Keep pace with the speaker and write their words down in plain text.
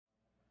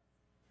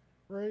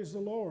Praise the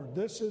Lord.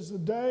 This is the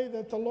day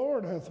that the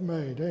Lord hath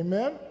made.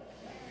 Amen?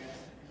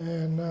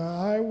 And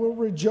I will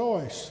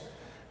rejoice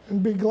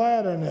and be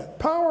glad in it.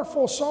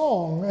 Powerful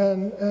song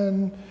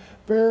and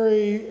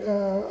very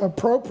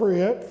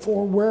appropriate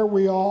for where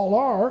we all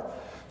are.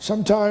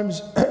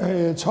 Sometimes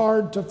it's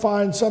hard to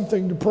find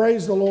something to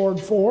praise the Lord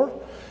for.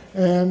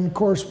 And of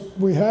course,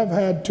 we have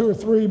had 2 or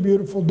 3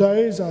 beautiful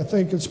days. I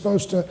think it's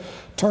supposed to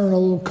turn a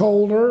little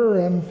colder,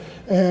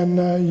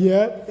 and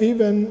yet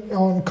even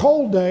on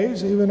cold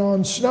days, even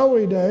on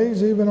snowy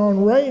days, even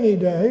on rainy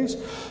days,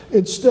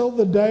 it's still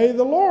the day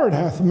the Lord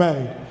hath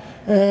made.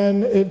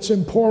 And it's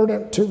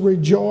important to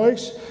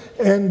rejoice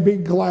and be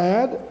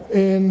glad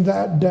in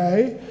that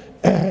day.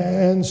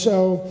 And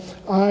so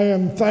I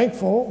am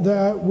thankful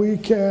that we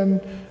can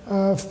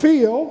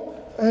feel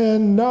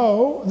and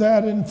know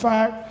that, in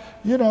fact,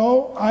 you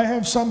know, I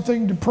have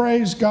something to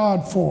praise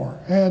God for.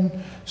 And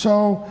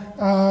so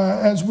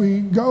as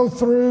we go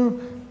through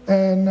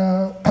and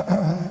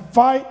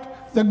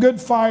fight the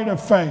good fight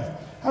of faith.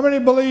 How many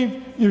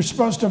believe you're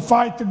supposed to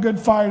fight the good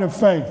fight of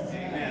faith?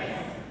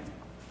 Amen.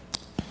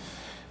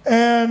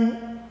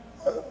 And,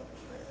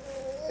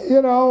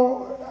 you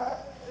know,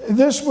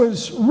 this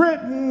was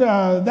written,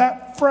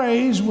 that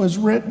phrase was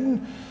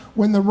written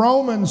when the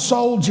Roman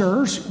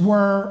soldiers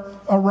were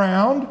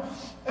around,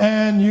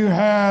 and you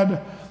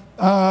had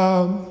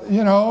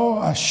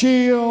a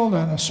shield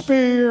and a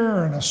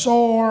spear and a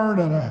sword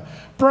and a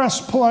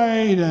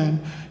breastplate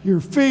and your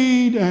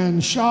feet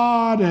and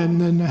shod and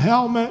then the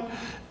helmet.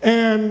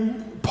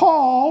 And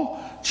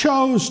Paul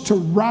chose to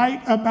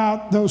write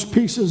about those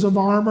pieces of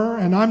armor,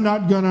 and I'm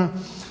not going to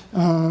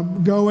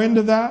go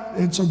into that.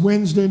 It's a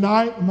Wednesday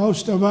night.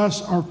 Most of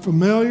us are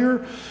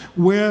familiar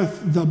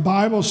with the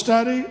Bible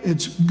study.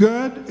 It's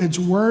good. It's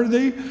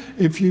worthy.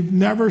 If you've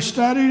never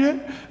studied it,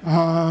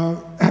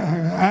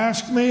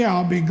 ask me.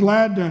 I'll be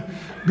glad to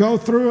go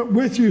through it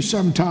with you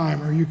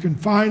sometime. Or you can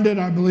find it.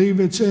 I believe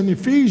it's in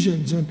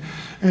Ephesians,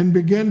 and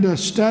begin to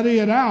study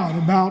it out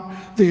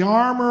about the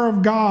armor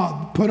of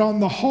God. Put on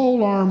the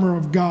whole armor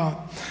of God.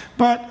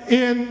 But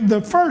in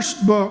the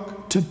first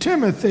book to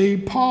Timothy,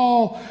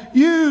 Paul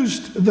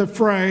used the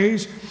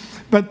phrase,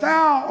 "But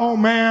thou, O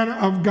man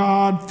of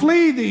God,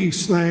 flee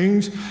these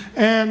things."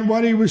 And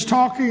what he was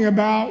talking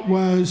about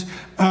was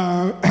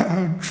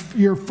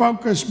your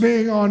focus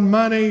being on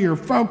money, your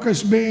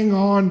focus being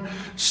on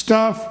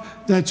stuff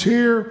that's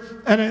here.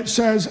 And it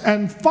says,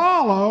 "And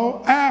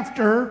follow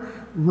after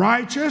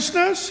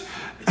righteousness."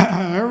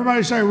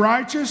 Everybody say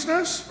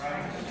righteousness.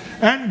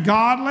 And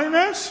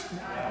godliness.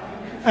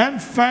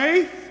 And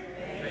faith.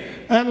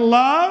 And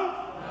love.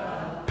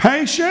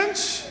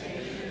 Patience.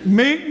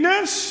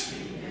 Meekness.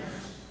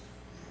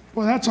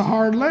 Well, that's a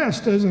hard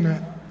list, isn't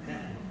it?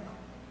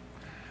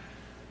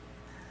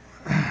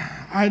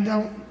 I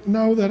don't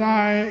know that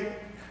I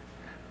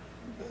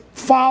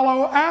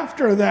follow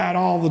after that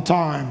all the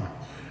time.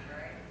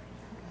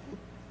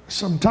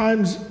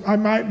 Sometimes I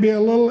might be a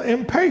little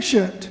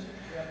impatient.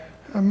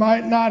 I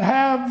might not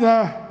have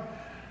the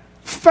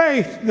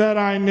faith that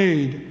I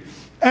need.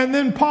 And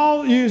then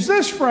Paul used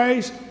this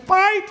phrase,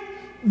 fight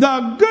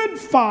the good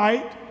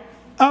fight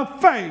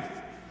of faith.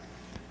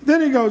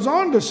 Then he goes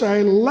on to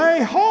say,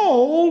 lay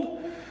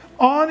hold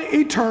on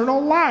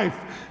eternal life.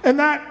 And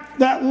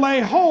that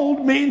lay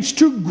hold means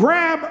to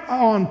grab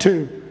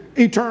onto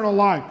eternal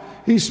life.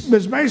 He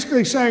was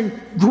basically saying,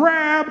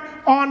 grab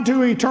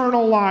onto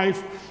eternal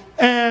life,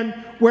 and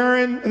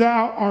wherein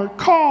thou art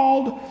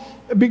called,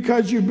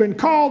 because you've been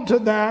called to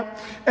that,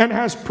 and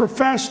has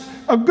professed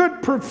a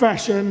good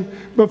profession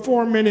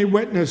before many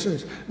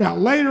witnesses. Now,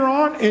 later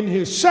on in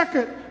his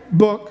second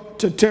book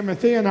to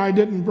Timothy, and I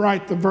didn't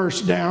write the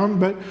verse down,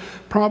 but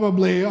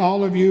probably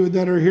all of you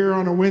that are here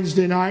on a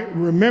Wednesday night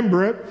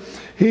remember it.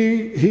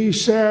 He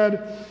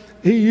said,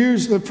 he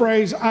used the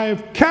phrase, I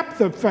have kept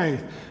the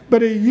faith,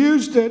 but he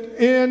used it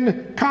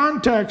in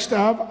context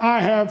of,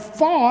 I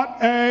fought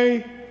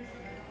a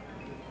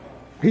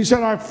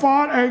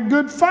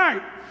good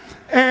fight.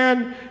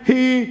 And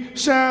he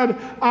said,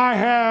 I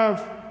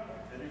have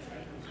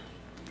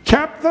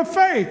kept the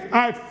faith.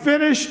 I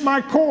finished my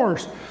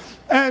course.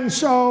 And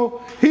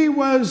so he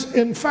was,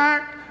 in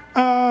fact,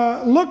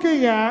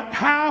 looking at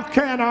how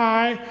can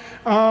I,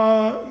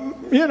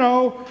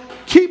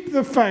 keep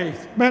the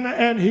faith.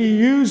 And he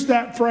used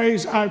that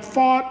phrase, I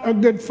fought a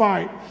good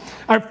fight.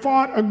 I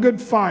fought a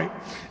good fight.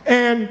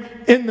 And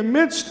in the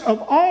midst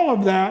of all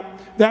of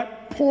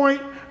that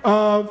point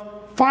of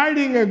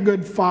fighting a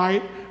good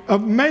fight,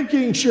 of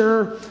making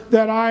sure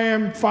that I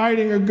am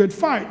fighting a good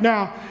fight.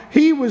 Now,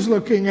 he was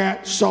looking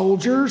at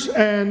soldiers,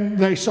 and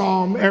they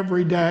saw them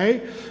every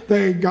day.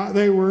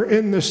 They were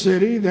in the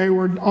city. They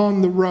were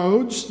on the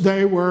roads.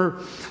 They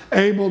were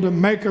able to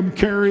make them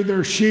carry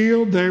their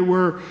shield. They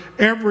were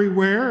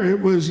everywhere. It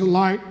was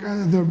like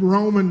the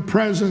Roman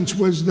presence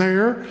was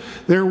there.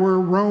 There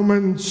were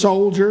Roman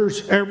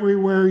soldiers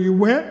everywhere you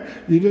went.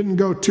 You didn't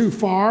go too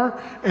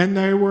far, and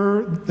they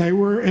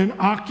were in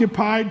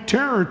occupied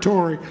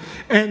territory.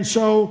 And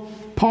so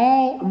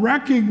Paul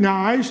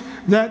recognized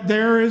that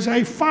there is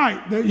a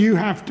fight that you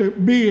have to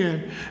be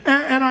in.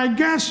 And I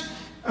guess,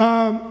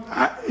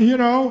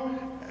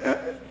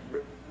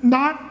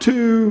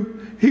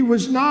 he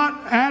was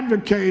not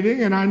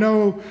advocating, and I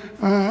know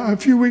a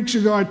few weeks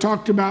ago I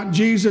talked about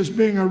Jesus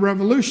being a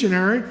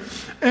revolutionary,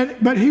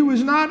 but he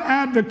was not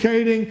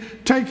advocating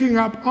taking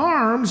up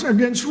arms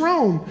against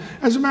Rome.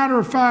 As a matter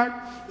of fact,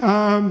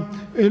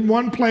 in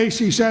one place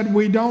he said,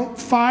 we don't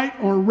fight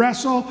or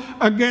wrestle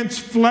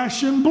against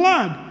flesh and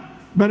blood,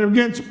 but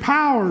against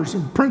powers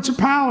and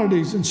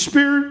principalities and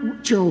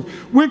spiritual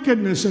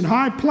wickedness in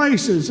high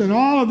places and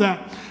all of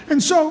that.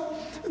 And so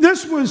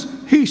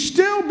he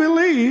still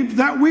believed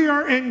that we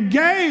are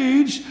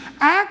engaged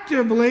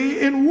actively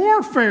in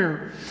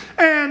warfare.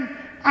 And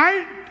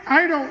I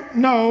don't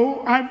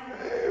know,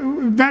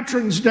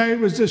 Veterans Day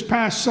was this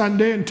past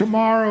Sunday, and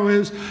tomorrow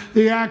is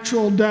the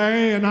actual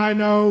day, and I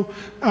know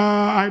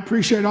I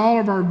appreciate all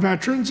of our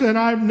veterans, and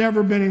I've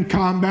never been in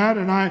combat,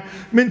 and I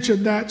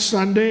mentioned that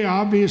Sunday,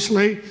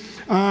 obviously.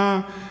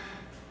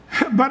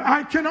 But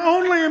I can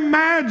only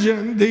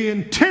imagine the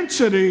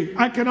intensity.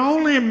 I can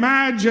only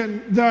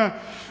imagine the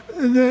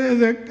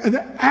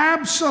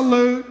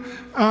absolute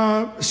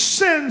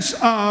sense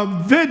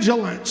of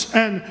vigilance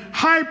and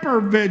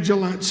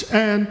hypervigilance,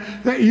 and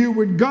that you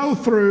would go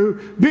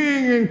through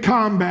being in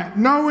combat,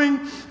 knowing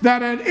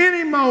that at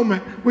any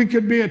moment we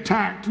could be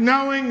attacked,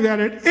 knowing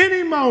that at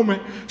any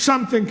moment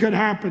something could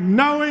happen,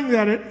 knowing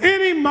that at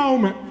any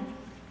moment.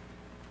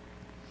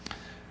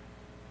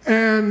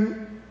 And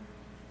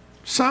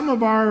some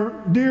of our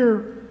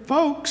dear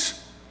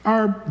folks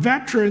are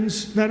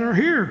veterans that are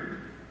here.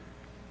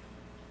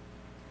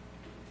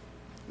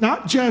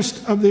 Not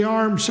just of the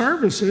armed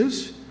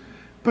services,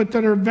 but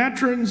that are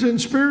veterans in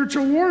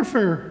spiritual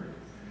warfare.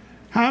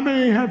 How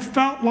many have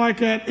felt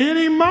like at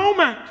any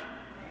moment,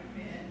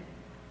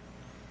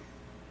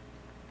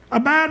 a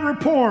bad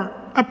report,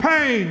 a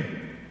pain,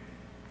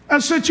 a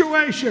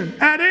situation,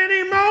 at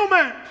any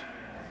moment?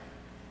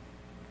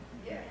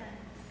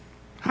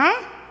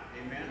 Huh?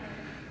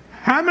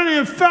 How many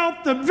have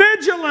felt the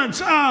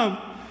vigilance of,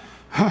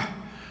 I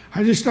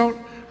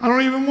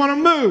don't even want to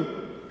move,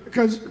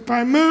 because if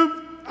I move,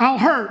 I'll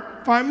hurt.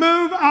 If I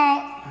move,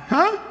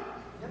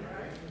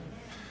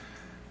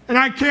 and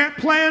I can't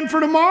plan for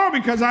tomorrow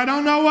because I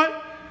don't know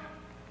what,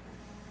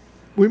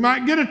 we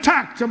might get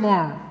attacked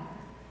tomorrow.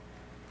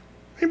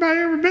 Anybody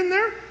ever been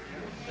there?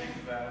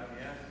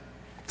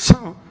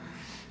 So,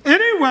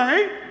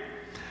 anyway,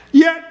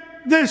 yet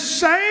this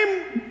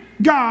same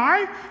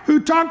guy who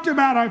talked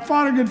about I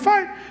fought a good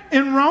fight,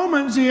 in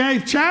Romans, the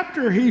 8th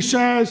chapter, he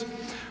says,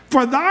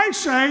 for thy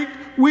sake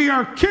we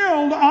are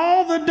killed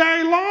all the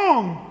day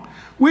long.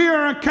 We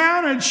are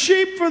accounted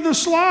sheep for the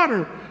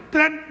slaughter.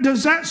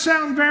 Does that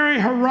sound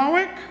very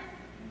heroic?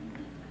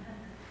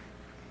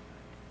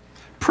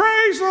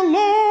 Praise the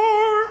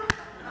Lord,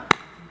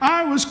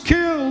 I was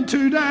killed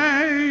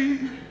today.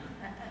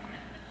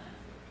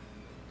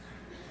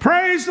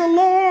 Praise the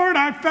Lord,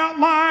 I felt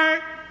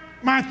like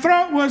my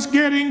throat was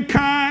getting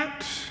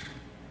cut,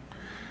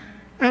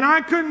 and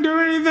I couldn't do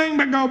anything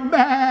but go,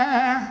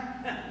 bah.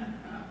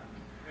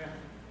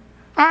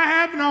 I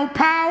have no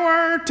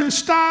power to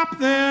stop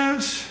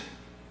this.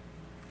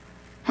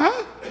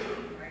 Huh?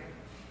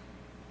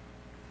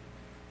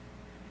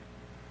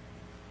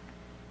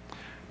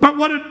 But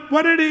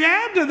what did he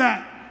add to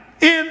that?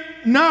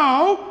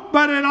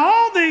 But in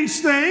all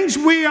these things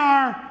we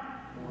are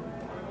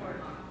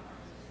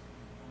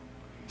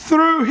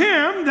through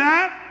him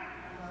that,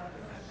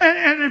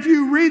 and if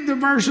you read the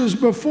verses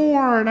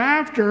before and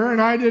after,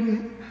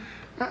 and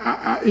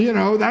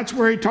that's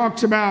where he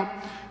talks about,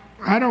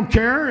 I don't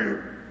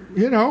care,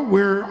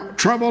 we're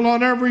troubled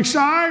on every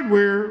side,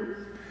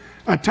 we're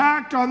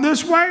attacked on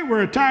this way,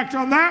 we're attacked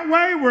on that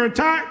way, we're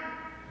attacked.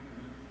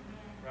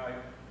 Right.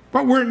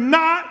 But we're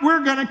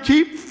going to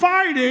keep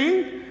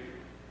fighting,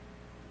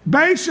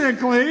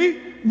 basically,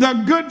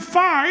 the good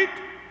fight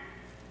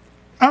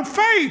of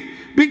faith,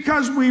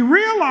 because we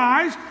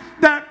realize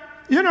that,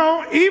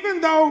 even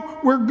though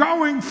we're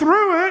going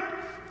through it,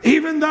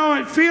 even though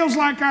it feels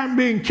like I'm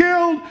being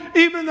killed,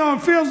 even though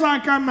it feels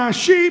like I'm a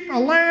sheep, a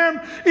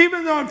lamb,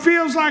 even though it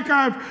feels like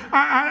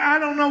I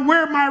don't know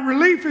where my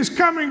relief is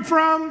coming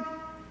from,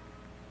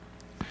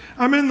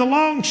 I'm in the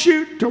long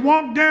chute to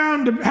walk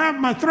down to have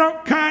my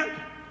throat cut.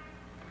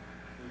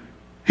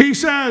 He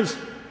says,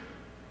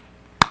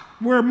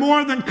 we're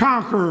more than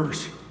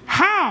conquerors.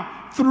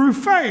 How? Through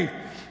faith.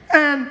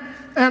 And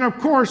of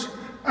course,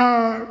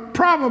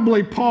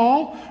 probably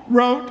Paul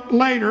wrote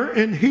later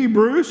in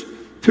Hebrews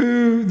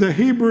to the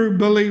Hebrew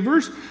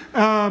believers,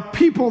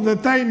 people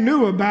that they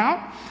knew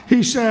about.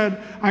 He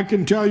said, I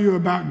can tell you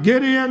about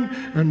Gideon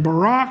and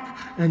Barak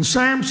and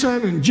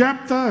Samson and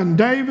Jephthah and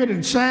David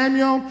and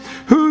Samuel,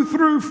 who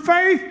through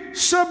faith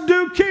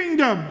subdue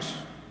kingdoms,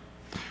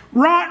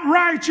 wrought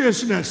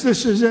righteousness.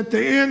 This is at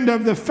the end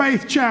of the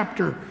faith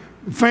chapter.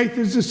 Faith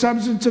is the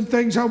substance of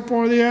things hoped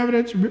for, the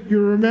evidence. You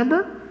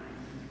remember?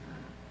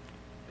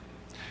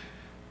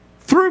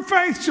 through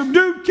faith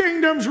subdued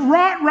kingdoms,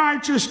 wrought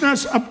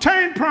righteousness,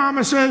 obtained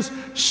promises,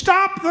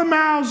 stopped the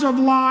mouths of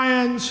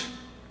lions,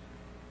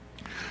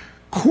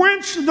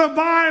 quenched the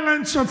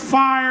violence of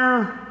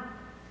fire,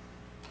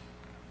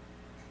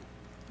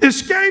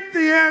 escaped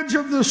the edge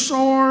of the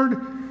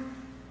sword.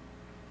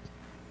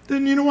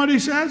 Then you know what he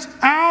says?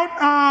 Out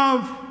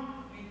of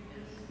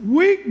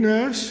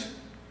weakness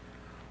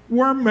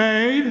were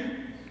made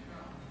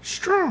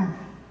strong.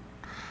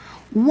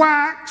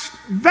 Waxed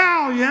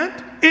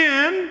valiant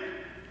in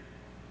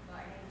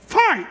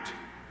fight.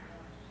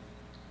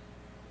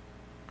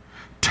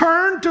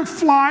 Turned to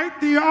flight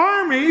the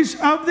armies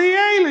of the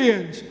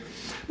aliens.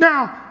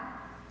 Now,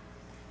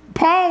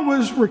 Paul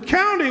was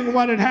recounting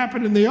what had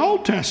happened in the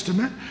Old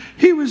Testament.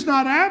 He was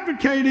not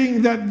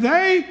advocating that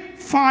they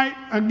fight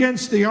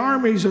against the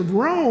armies of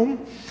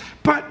Rome,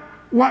 but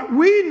what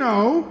we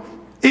know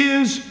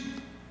is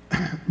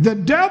the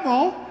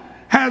devil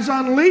has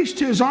unleashed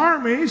his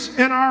armies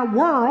in our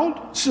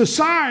world,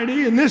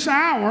 society, in this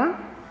hour,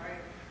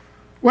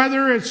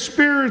 whether it's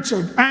spirits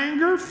of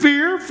anger,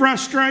 fear,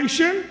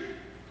 frustration,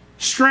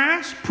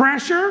 stress,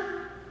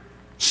 pressure,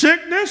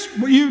 sickness,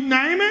 you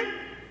name it.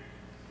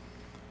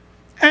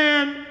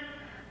 And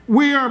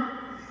we are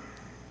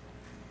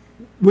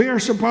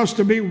supposed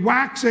to be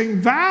waxing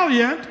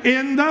valiant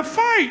in the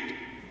fight,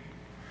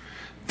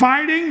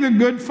 fighting the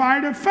good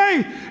fight of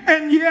faith.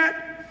 And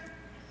yet,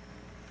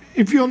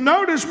 if you'll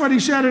notice what he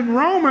said in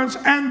Romans,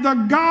 and the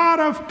God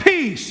of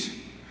peace.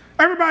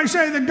 Everybody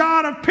say, the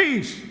God of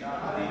peace.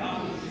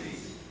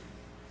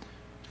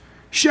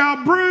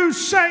 Shall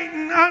bruise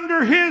Satan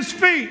under his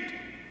feet.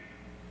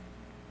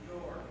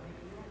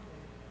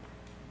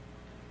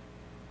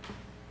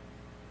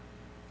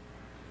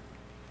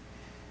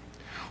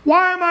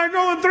 Why am I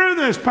going through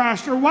this,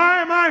 Pastor?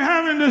 Why am I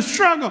having to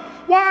struggle?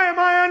 Why am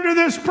I under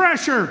this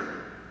pressure?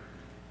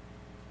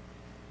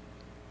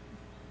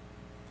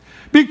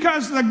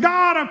 Because the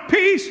God of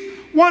peace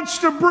wants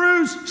to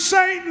bruise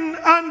Satan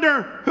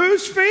under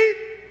whose feet?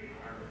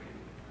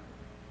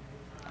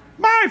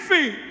 My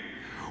feet.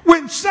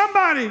 When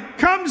somebody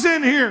comes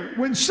in here,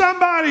 when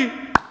somebody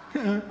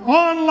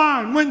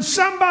online, when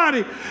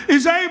somebody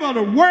is able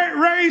to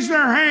raise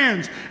their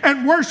hands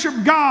and worship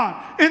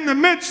God in the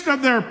midst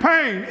of their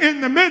pain, in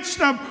the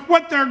midst of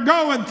what they're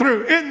going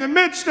through, in the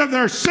midst of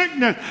their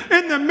sickness,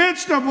 in the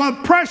midst of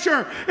the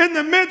pressure, in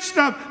the midst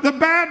of the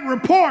bad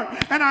report,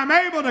 and I'm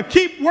able to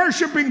keep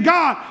worshiping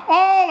God,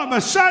 all of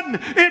a sudden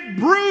it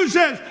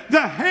bruises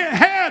the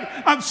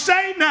head of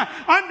Satan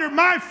under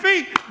my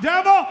feet.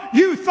 Devil,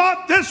 you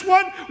thought this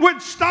one would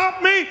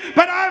stop me,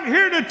 but I'm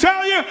here to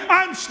tell you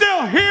I'm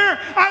still here.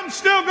 I'm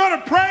still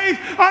going to praise.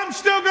 I'm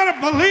still going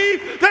to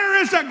believe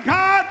there is a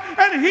God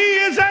and He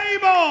is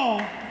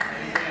able.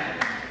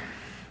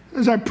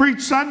 As I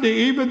preach Sunday,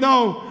 even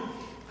though,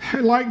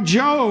 like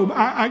Job,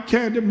 I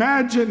can't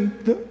imagine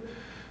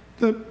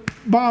the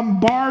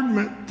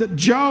bombardment that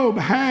Job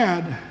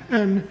had.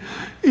 And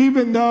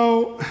even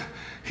though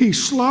he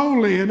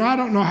slowly, and I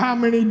don't know how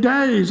many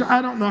days,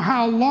 I don't know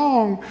how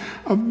long,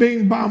 of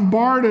being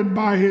bombarded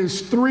by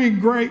his three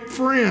great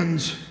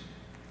friends,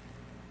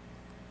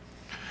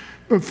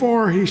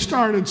 before he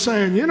started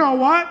saying, you know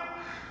what?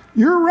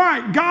 You're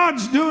right.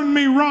 God's doing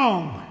me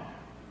wrong.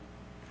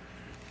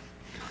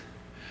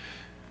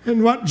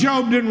 And what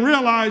Job didn't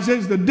realize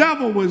is the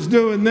devil was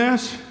doing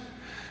this.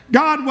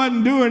 God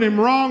wasn't doing him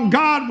wrong.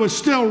 God was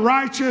still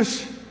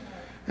righteous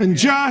and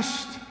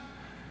just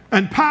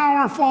and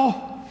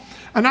powerful.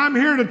 And I'm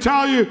here to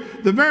tell you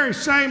the very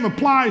same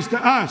applies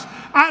to us.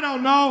 I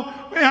don't know,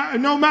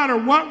 no matter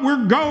what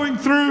we're going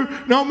through,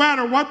 no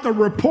matter what the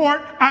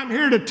report, I'm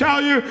here to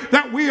tell you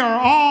that we are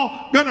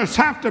all going to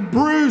have to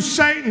bruise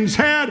Satan's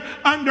head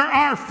under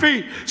our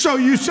feet. So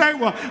you say,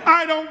 well,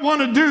 I don't want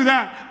to do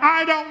that.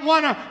 I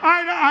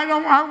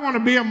want to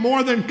be a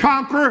more than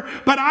conqueror,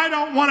 but I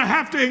don't want to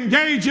have to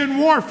engage in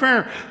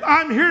warfare.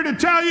 I'm here to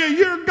tell you,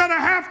 you're going to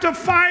have to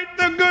fight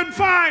the good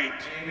fight.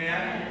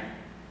 Amen.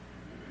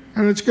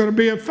 And it's going to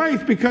be a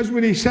faith, because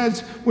when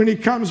he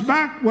comes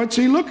back, what's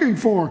he looking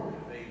for?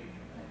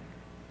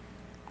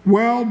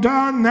 Well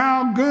done,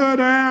 thou good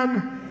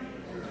and...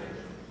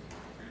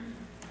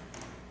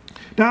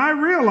 Now I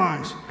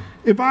realize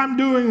if I'm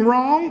doing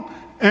wrong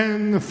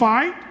in the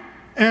fight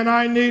and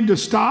I need to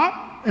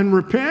stop and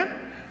repent,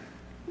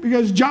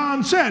 because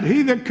John said,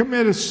 he that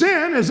committeth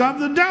sin is of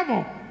the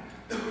devil.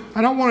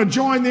 I don't want to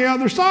join the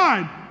other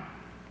side.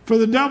 For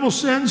the devil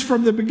sins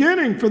from the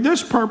beginning. For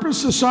this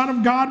purpose the Son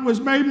of God was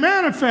made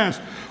manifest.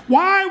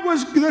 Why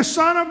was the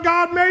Son of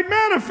God made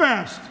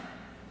manifest?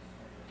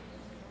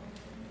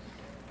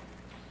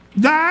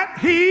 That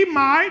he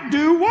might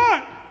do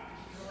what?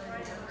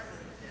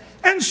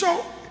 And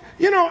so,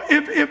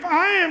 if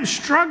I am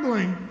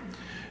struggling,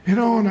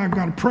 and I've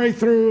got to pray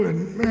through,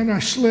 and I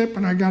slip,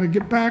 and I got to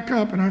get back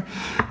up, and I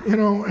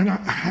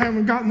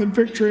haven't gotten the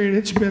victory, and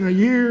it's been a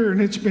year,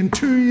 and it's been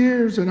 2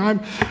 years,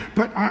 I'm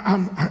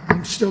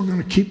still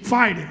going to keep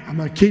fighting. I'm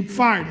going to keep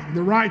fighting.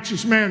 The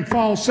righteous man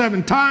falls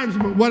 7 times,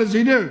 but what does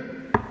he do?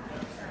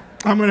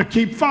 I'm going to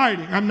keep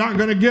fighting. I'm not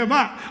going to give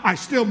up. I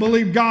still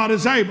believe God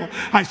is able.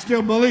 I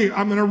still believe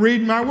I'm going to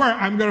read my word.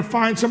 I'm going to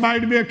find somebody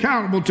to be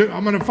accountable to.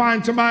 I'm going to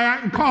find somebody I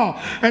can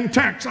call and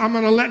text. I'm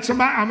going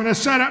to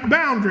set up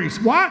boundaries.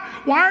 Why?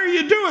 Why are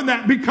you doing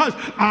that? Because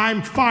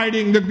I'm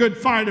fighting the good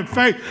fight of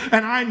faith,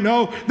 and I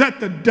know that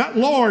the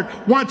Lord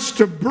wants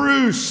to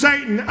bruise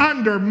Satan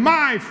under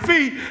my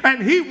feet,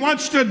 and he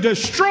wants to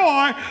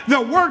destroy the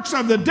works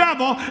of the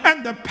devil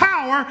and the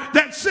power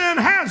that sin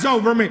has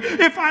over me.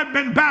 If I've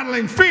been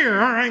battling fear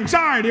or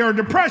anxiety or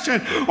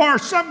depression or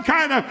some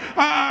kind of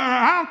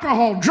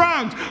alcohol,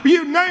 drugs,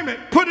 you name it,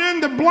 put in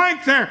the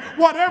blank there.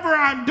 Whatever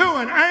I'm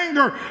doing,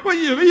 anger,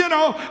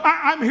 well,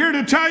 I'm here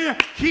to tell you,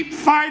 keep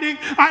fighting.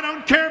 I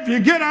don't care if you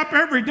get up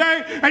every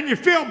day and you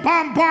feel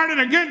bombarded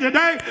again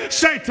today.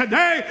 Say,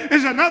 today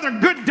is another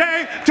good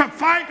day to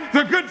fight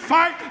the good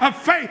fight of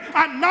faith.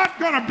 I'm not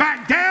going to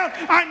back down.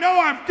 I know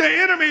the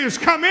enemy has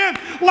come in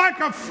like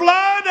a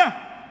flood.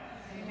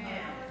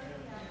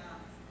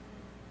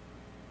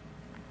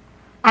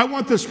 I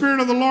want the Spirit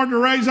of the Lord to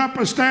raise up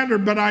a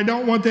standard, but I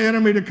don't want the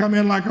enemy to come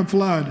in like a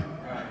flood.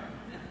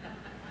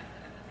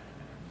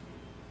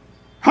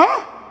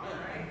 Huh?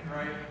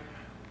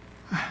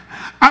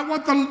 I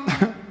want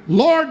the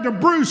Lord to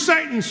bruise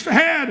Satan's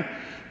head,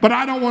 but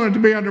I don't want it to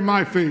be under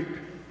my feet.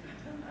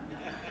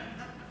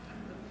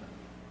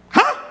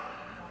 Huh?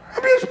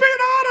 I'm just being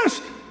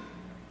honest.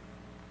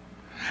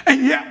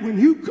 And yet, when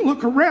you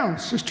look around,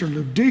 Sister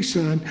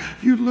Ludisa, and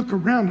you look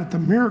around at the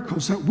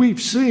miracles that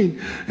we've seen,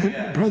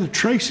 and Brother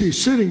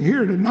Tracy's sitting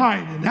here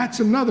tonight, and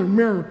that's another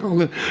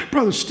miracle. And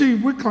Brother Steve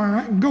Wickline,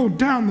 I can go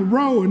down the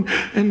row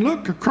and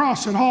look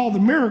across at all the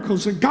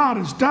miracles that God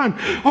has done.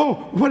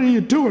 Oh, what are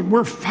you doing?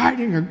 We're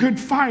fighting a good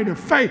fight of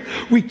faith.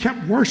 We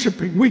kept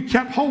worshiping. We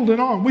kept holding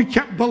on. We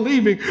kept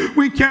believing.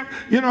 We kept,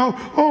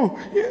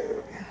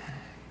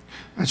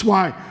 That's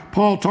why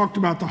Paul talked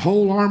about the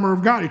whole armor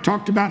of God. He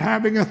talked about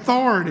having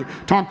authority.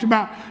 Talked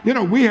about,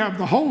 we have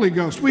the Holy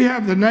Ghost. We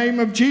have the name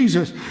of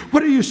Jesus.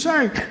 What are you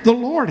saying? The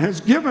Lord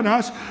has given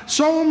us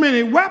so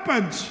many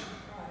weapons.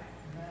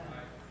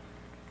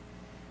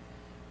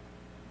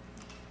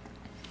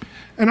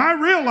 And I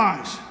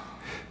realize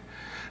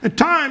at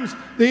times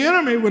the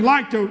enemy would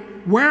like to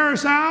wear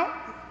us out,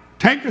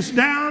 take us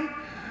down,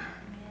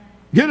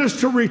 get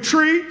us to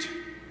retreat.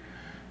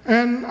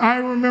 And I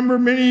remember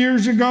many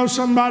years ago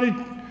somebody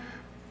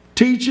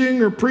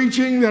teaching or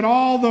preaching that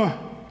all the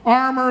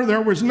armor,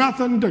 there was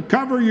nothing to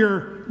cover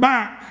your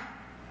back.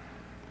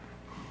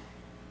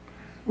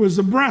 It was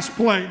the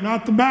breastplate,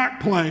 not the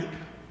back plate.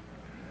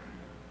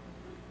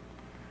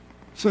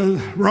 So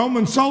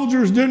Roman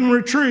soldiers didn't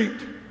retreat.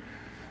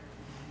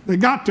 They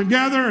got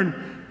together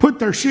and put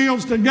their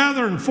shields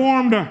together and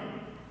formed a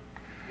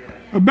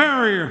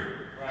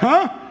barrier.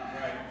 Huh?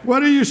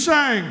 What are you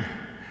saying?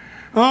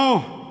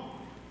 Oh,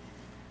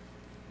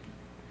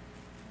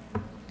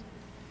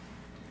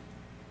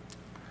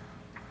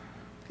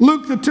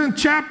 Luke, the 10th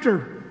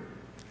chapter,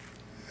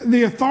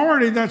 the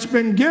authority that's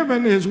been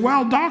given is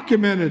well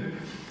documented.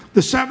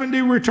 The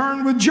 70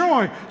 returned with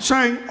joy,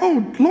 saying,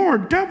 "Oh,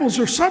 Lord, devils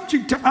are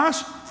subject to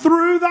us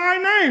through thy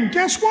name."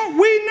 Guess what?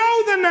 We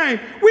know the name.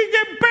 We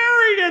get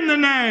buried in the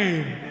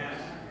name.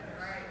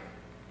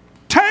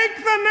 Take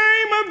the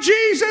name of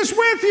Jesus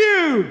with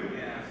you.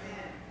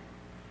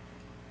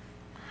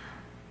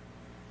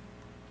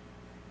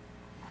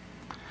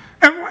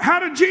 And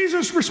how did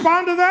Jesus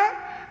respond to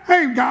that?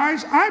 Hey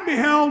guys, I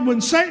beheld when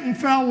Satan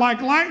fell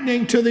like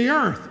lightning to the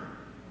earth.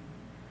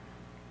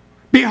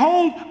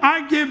 Behold,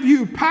 I give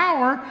you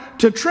power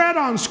to tread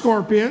on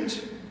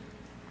scorpions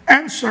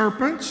and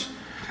serpents,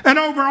 and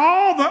over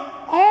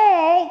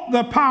all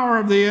the power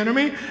of the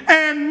enemy,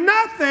 and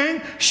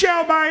nothing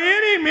shall by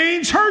any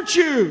means hurt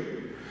you.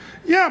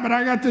 Yeah, but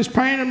I got this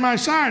pain in my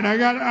side.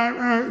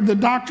 The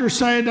doctors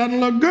say it doesn't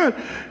look good.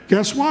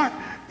 Guess what?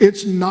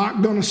 It's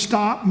not going to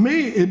stop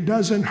me. It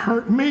doesn't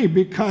hurt me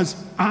because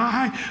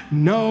I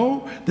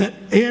know that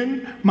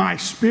in my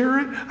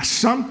spirit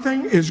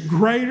something is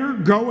greater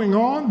going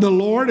on. The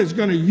Lord is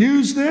going to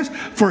use this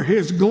for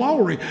His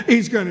glory.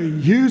 He's going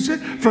to use it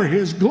for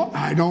His glory.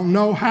 I don't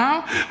know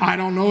how. I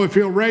don't know if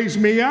He'll raise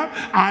me up.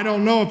 I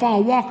don't know if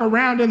I'll walk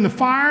around in the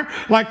fire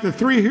like the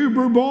 3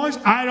 Hebrew boys.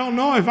 I don't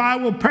know if I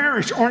will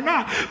perish or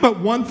not.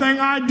 But one thing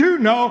I do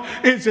know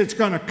is it's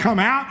going to come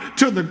out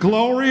to the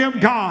glory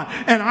of God.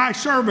 And I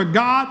serve a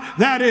God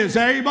that is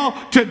able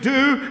to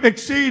do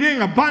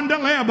exceeding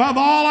abundantly above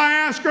all I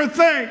ask or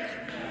think.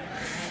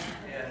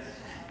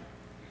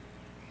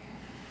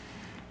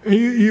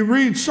 You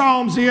read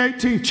Psalms, the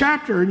 18th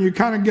chapter, and you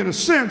kind of get a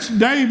sense.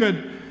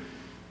 David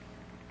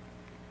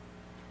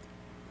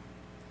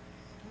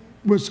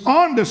was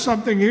on to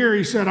something here.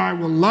 He said, "I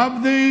will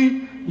love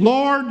thee,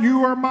 Lord,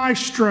 you are my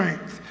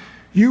strength.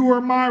 You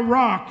are my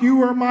rock,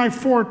 you are my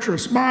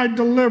fortress, my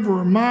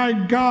deliverer, my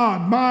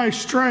God, my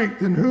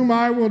strength, in whom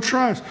I will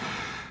trust."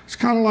 It's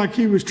kind of like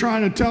he was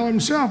trying to tell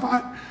himself,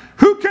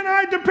 who can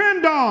I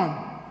depend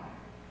on?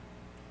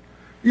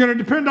 You're going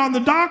to depend on the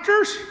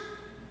doctors?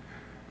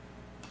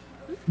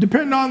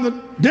 Depend on the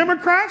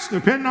Democrats?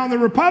 Depend on the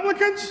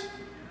Republicans?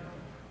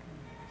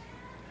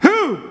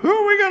 Who? Who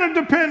are we going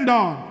to depend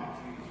on?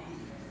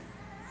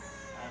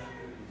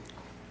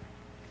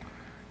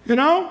 You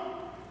know?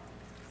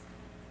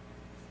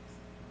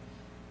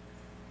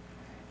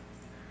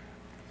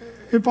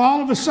 If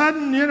all of a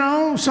sudden, you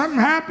know, something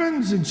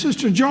happens, and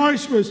Sister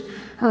Joyce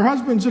her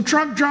husband's a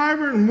truck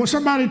driver, and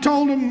somebody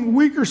told him a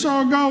week or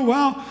so ago,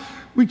 well,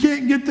 we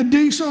can't get the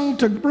diesel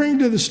to bring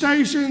to the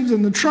stations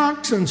and the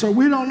trucks, and so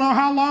we don't know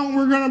how long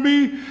we're going to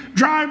be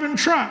driving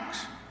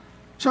trucks.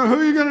 So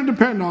who are you going to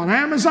depend on?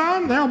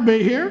 Amazon? They'll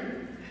be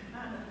here.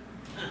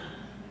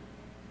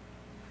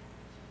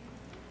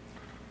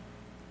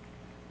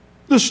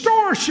 The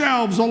store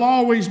shelves will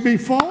always be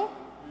full.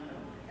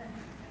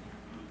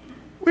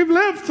 We've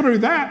lived through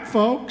that,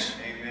 folks.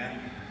 Amen.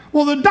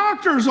 Well, the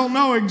doctors will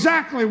know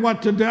exactly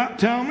what to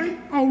tell me.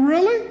 Oh,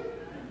 really?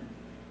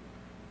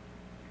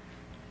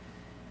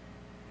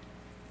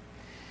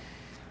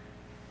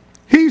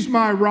 He's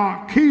my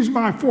rock. He's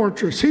my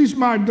fortress. He's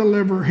my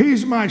deliverer.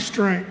 He's my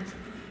strength.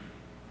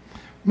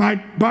 My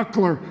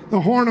buckler, the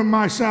horn of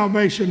my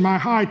salvation, my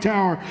high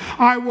tower.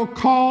 I will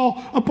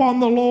call upon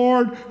the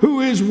Lord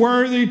who is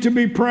worthy to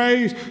be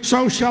praised.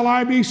 So shall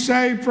I be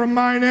saved from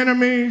mine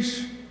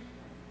enemies.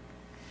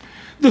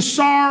 The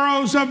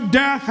sorrows of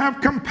death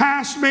have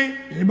compassed me.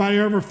 Anybody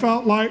ever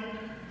felt like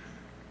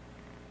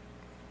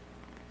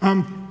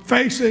I'm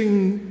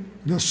facing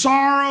the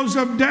sorrows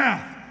of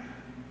death?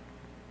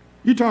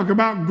 You talk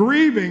about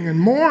grieving and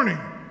mourning.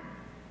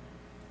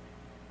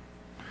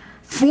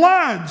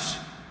 Floods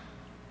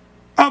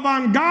of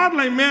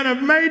ungodly men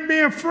have made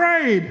me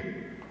afraid.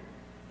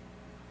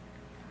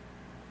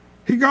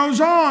 He goes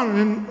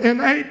on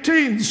in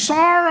 18,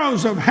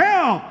 sorrows of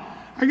hell.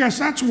 I guess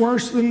that's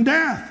worse than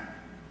death.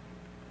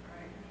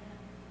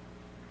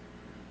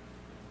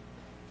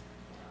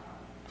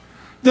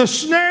 The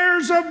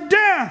snares of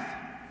death.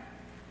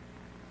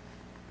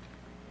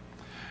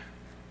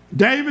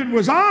 David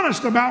was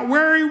honest about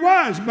where he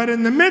was, but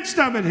in the midst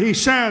of it, he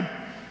said,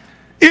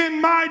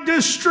 in my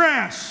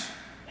distress,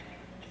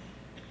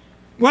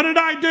 what did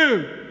I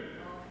do?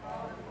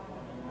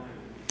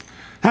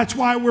 That's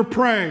why we're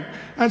praying.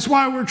 That's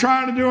why we're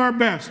trying to do our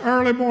best.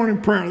 Early morning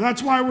prayer.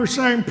 That's why we're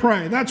saying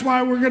pray. That's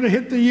why we're going to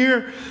hit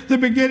the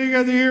beginning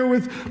of the year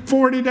with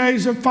 40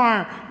 days of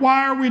fire.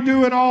 Why are we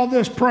doing all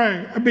this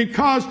praying?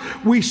 Because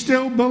we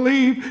still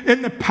believe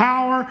in the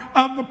power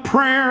of the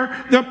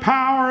prayer, the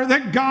power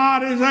that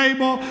God is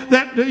able,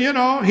 that, you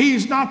know,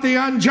 He's not the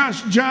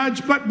unjust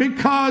judge, but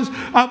because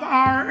of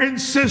our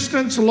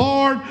insistence,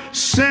 Lord,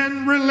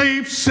 send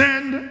relief,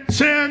 send,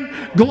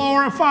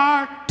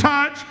 glorify,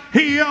 touch,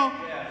 heal.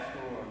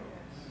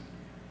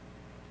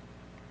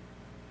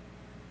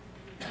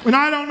 And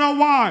I don't know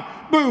why.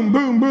 Boom,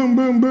 boom, boom,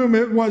 boom, boom.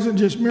 It wasn't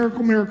just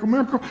miracle, miracle,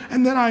 miracle.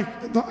 And then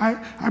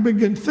I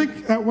began to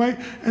think that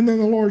way. And then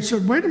the Lord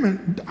said, wait a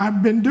minute.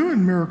 I've been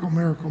doing miracle,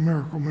 miracle,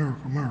 miracle,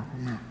 miracle, miracle,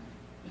 miracle.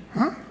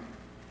 Huh?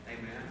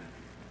 Amen.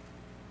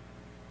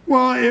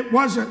 Well, it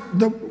wasn't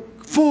the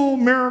full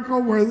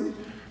miracle where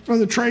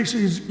Brother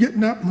Tracy's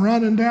getting up and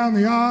running down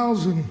the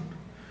aisles and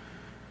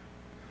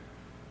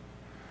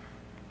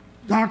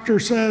doctor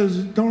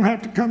says, don't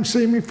have to come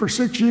see me for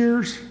 6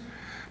 years.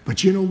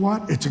 But you know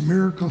what? It's a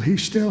miracle.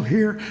 He's still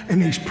here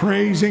and he's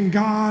praising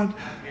God.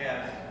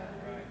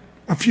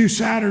 A few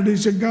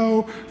Saturdays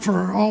ago,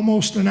 for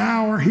almost an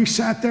hour, he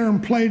sat there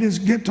and played his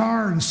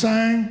guitar and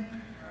sang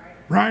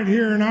right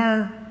here in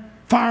our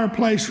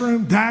fireplace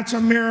room. That's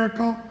a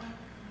miracle.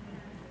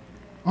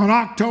 On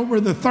October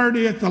the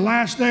 30th, the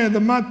last day of the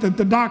month, that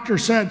the doctor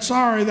said,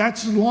 sorry,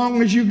 that's as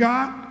long as you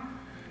got.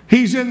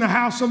 He's in the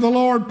house of the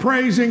Lord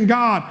praising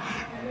God.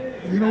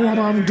 You know what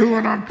I'm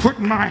doing? I'm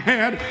putting my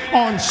head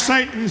on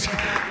Satan's,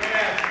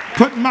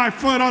 putting my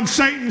foot on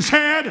Satan's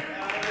head.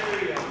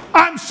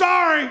 I'm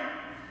sorry.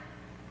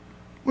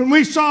 When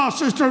we saw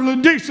Sister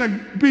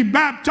Ludisa be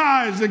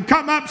baptized and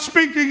come up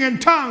speaking in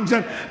tongues,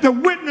 and the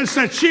witness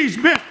that she's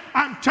been,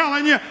 I'm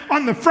telling you,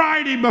 on the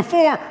Friday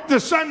before the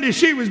Sunday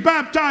she was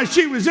baptized,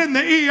 she was in the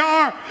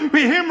ER,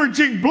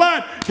 hemorrhaging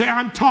blood.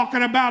 I'm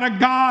talking about a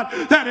God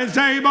that is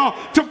able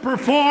to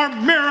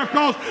perform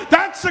miracles.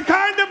 That's the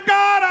kind of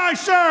God I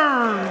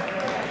serve.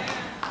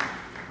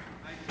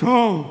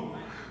 Oh,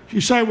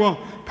 you say, well,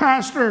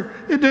 Pastor,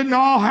 it didn't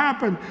all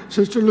happen.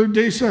 Sister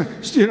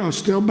Ludisa,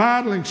 still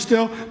battling,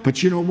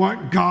 but you know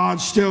what?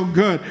 God's still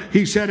good.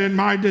 He said, in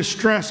my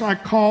distress I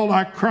called,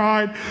 I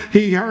cried.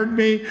 He heard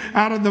me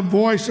out of the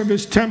voice of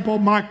his temple.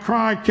 My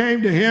cry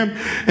came to him.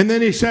 And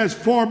then he says,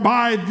 for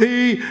by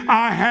thee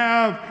I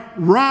have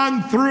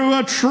run through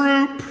a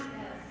troop,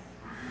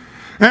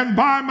 and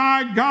by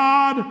my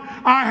God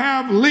I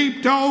have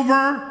leaped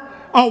over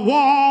a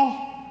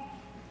wall.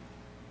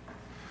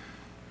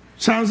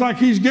 Sounds like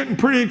he's getting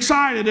pretty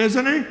excited,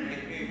 isn't he?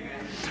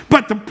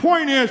 But the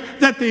point is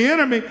that the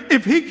enemy,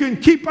 if he can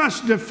keep us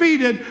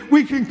defeated,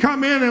 we can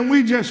come in and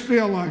we just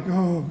feel like,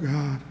 oh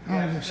God,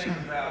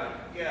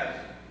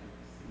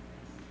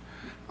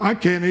 I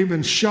can't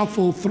even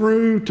shuffle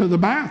through to the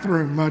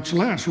bathroom, much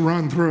less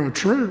run through a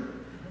troop.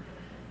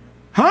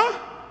 Huh?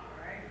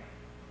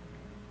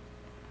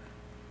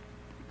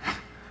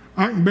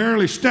 I can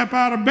barely step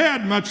out of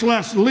bed, much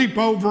less leap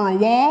over a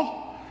wall.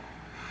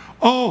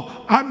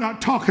 Oh, I'm not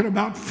talking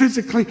about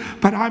physically,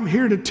 but I'm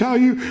here to tell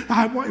you,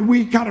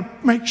 we got to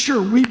make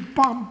sure we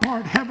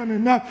bombard heaven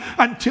enough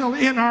until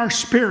in our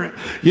spirit.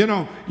 You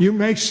know, you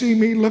may see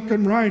me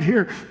looking right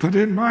here, but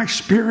in my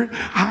spirit,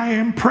 I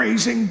am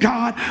praising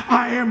God.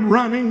 I am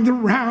running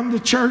around the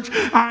church.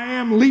 I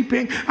am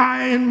leaping.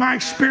 In my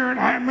spirit,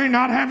 I may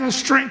not have the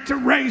strength to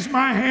raise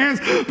my hands,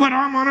 but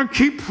I'm going to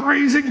keep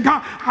praising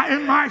God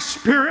in my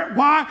spirit.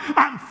 Why?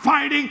 I'm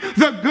fighting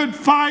the good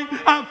fight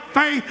of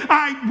faith.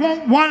 I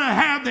won't want to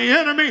have the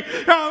enemy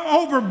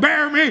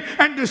overbear me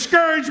and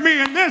discourage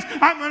me in this.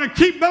 I'm going to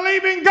keep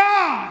believing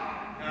God.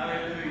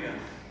 Hallelujah.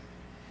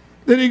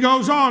 Then he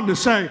goes on to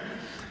say,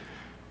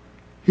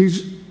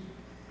 he's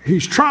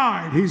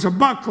tried. He's a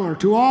buckler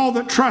to all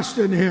that trust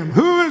in him.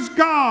 Who is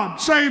God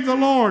save the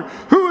Lord?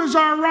 Who is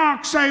our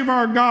rock save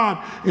our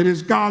God? It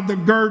is God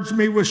that girds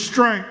me with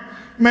strength,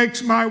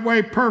 makes my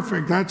way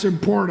perfect. That's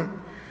important.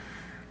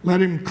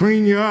 Let him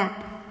clean you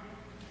up.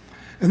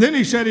 And then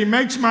he said, he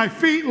makes my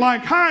feet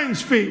like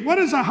hinds' feet. What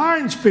is a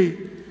hind's feet?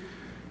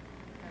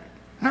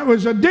 That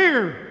was a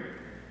deer.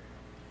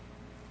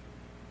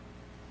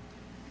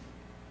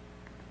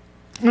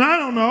 And I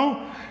don't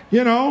know,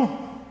 you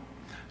know,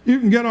 you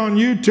can get on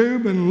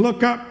YouTube and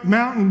look up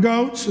mountain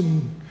goats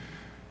and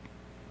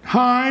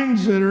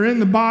hinds that are in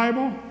the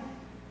Bible.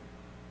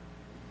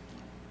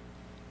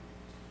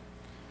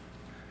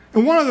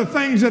 And one of the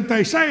things that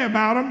they say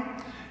about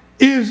them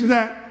is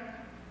that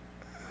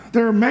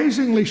they're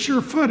amazingly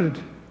sure-footed.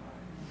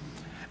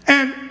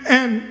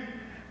 And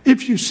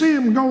if you see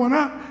them going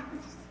up,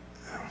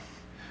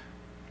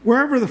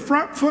 wherever the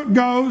front foot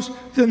goes,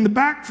 then the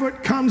back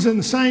foot comes in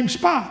the same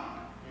spot.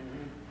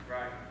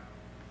 Right.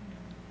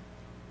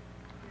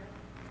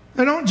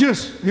 They don't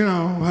just, you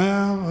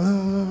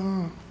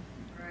know,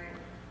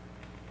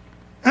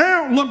 they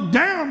don't look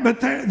down, but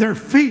their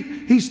feet,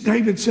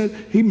 David said,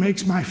 he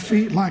makes my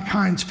feet like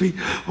hinds' feet.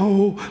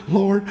 Oh,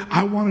 Lord,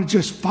 I want to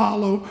just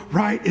follow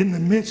right in the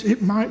midst.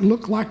 It might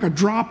look like a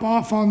drop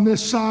off on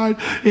this side.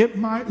 It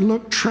might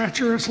look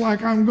treacherous,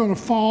 like I'm going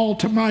to fall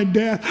to my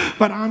death,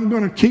 but I'm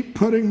going to keep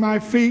putting my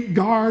feet.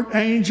 Guard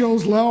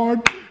angels,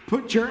 Lord.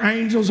 Put your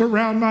angels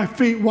around my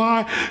feet.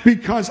 Why?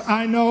 Because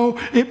I know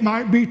it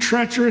might be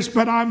treacherous,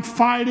 but I'm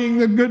fighting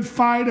the good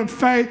fight of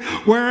faith.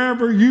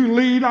 Wherever you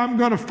lead, I'm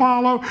going to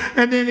follow.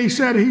 And then he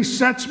said, he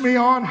sets me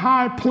on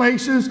high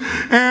places,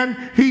 and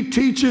he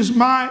teaches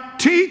my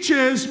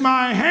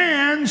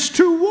hands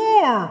to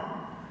war.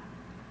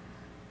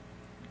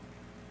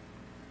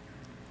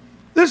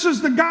 This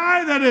is the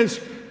guy that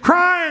is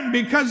crying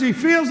because he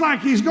feels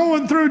like he's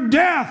going through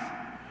death.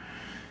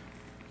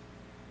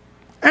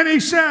 And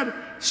he said,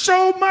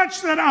 so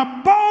much that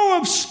a bow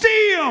of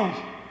steel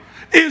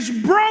is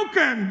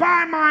broken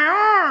by my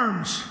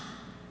arms.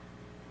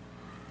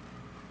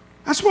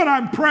 That's what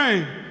I'm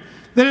praying.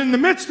 That in the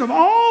midst of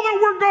all that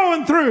we're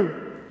going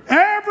through,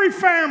 every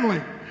family,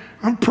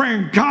 I'm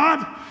praying,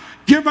 God,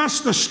 give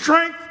us the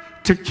strength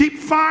to keep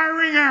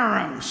firing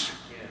arrows.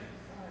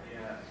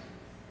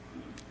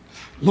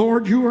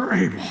 Lord, you are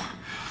able.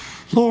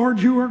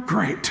 Lord, you are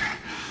great.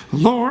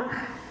 Lord,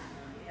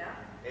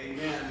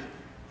 amen.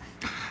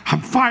 I'm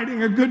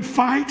fighting a good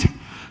fight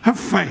of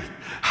faith.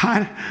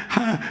 I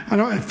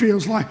know it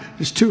feels like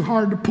it's too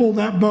hard to pull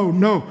that bow.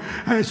 No,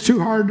 it's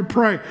too hard to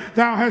pray.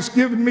 Thou hast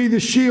given me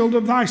the shield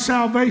of thy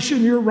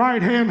salvation. Your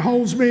right hand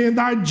holds me, and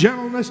thy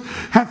gentleness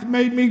hath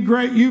made me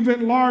great. You've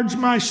enlarged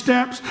my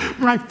steps.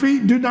 My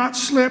feet do not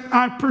slip.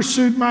 I've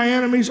pursued my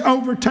enemies,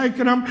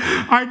 overtaken them.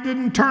 I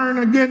didn't turn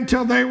again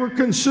till they were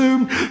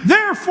consumed.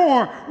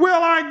 Therefore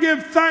will I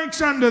give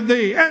thanks unto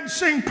thee and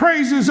sing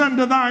praises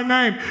unto thy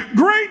name.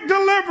 Great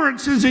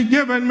deliverance has he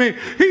given me.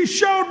 He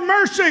showed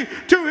mercy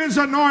to his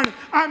anointed.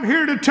 I'm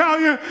here to tell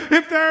you,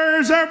 if there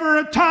is ever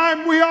a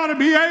time we ought to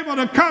be able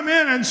to come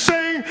in and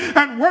sing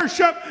and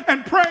worship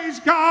and praise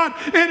God,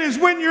 it is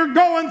when you're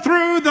going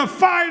through the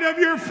fight of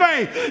your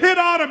faith. It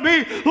ought to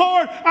be,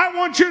 Lord, I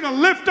want you to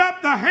lift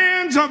up the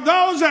hands of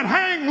those that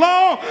hang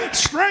low,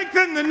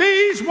 strengthen the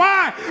knees.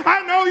 Why?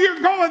 I know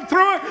you're going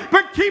through it,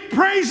 but keep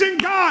praising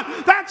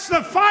God. That's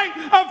the fight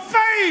of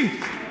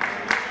faith.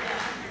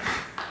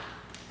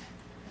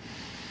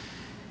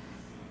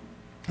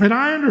 And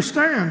I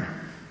understand.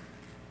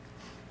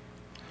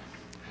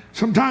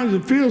 Sometimes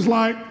it feels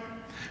like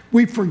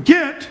we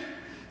forget,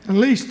 at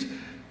least,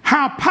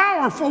 how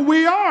powerful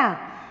we are.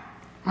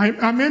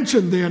 I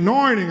mentioned the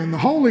anointing and the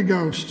Holy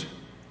Ghost.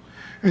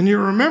 And you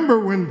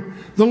remember when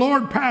the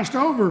Lord passed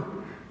over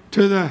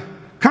to the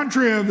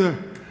country of the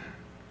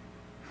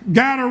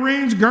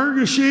Gadarenes,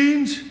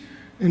 Gergesenes,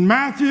 in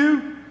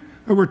Matthew,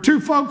 there were two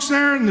folks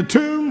there in the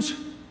tombs.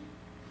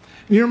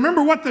 You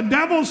remember what the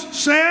devils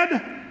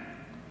said?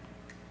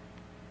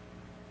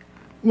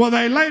 Well,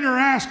 they later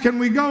asked, can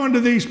we go into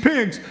these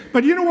pigs?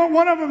 But you know what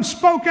one of them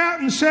spoke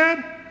out and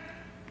said?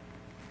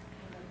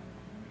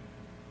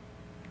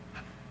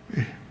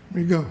 Here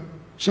we go.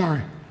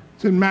 Sorry.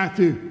 It's in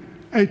Matthew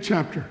 8th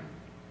chapter.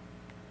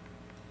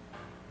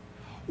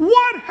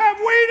 What have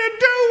we to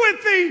do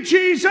with thee,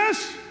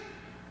 Jesus,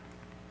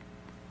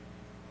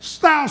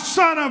 thou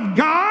Son of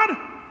God.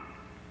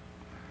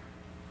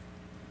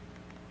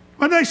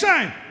 What'd they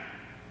say?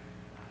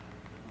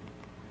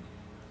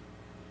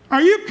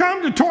 Are you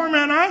come to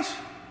torment us?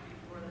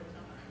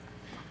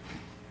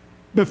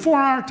 Before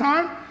our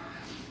time?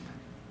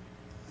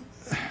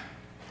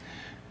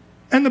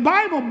 And the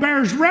Bible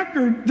bears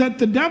record that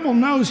the devil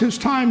knows his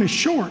time is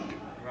short.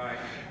 Right.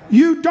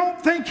 You don't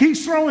think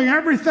he's throwing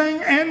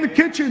everything and the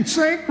kitchen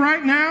sink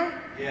right now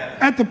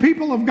at the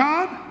people of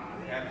God?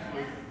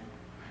 Absolutely.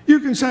 You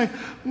can say,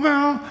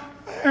 well,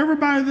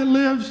 everybody that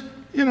lives,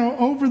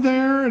 over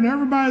there and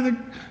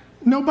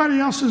nobody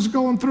else is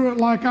going through it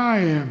like I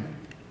am.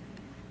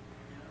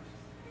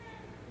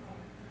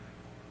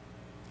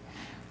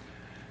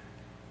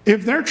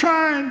 If they're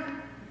trying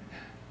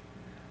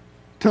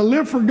to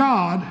live for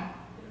God,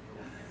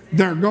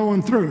 they're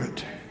going through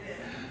it.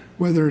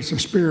 Whether it's a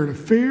spirit of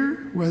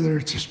fear, whether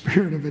it's a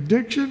spirit of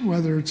addiction,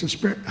 whether it's a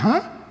spirit,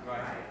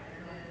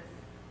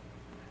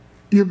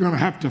 You're going to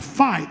have to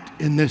fight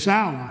in this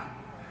hour.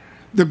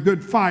 The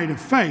good fight of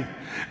faith.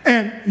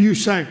 And you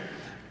say,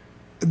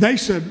 they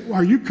said,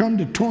 are you come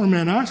to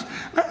torment us?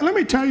 Let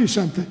me tell you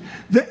something.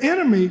 The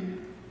enemy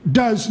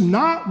does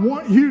not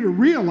want you to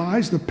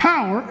realize the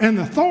power and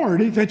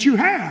authority that you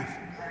have.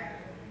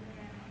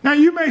 Now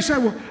you may say,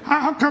 well,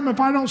 how come if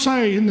I don't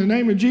say in the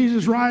name of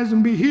Jesus, rise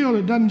and be healed,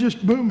 it doesn't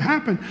just boom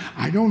happen?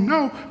 I don't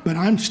know, but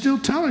I'm still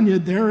telling you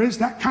there is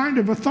that kind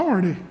of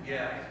authority.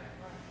 Yeah.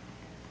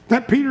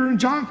 That Peter and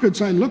John could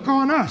say, look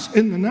on us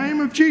in the name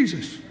of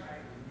Jesus.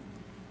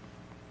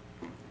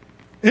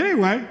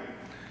 Anyway,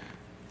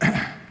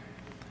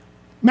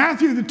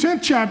 Matthew the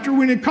 10th chapter,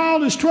 when he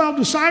called his 12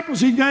 disciples,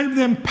 he gave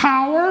them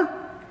power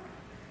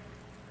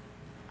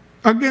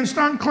against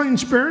unclean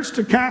spirits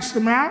to cast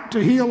them out,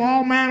 to heal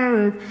all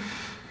manner of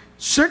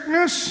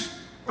sickness,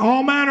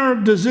 all manner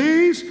of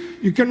disease.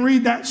 You can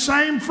read that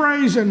same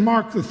phrase in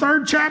Mark the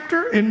 3rd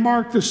chapter, in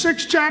Mark the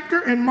 6th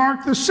chapter, in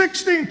Mark the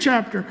 16th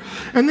chapter.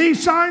 And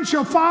these signs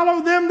shall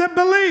follow them that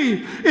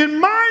believe. In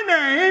my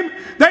name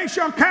they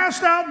shall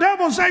cast out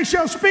devils, they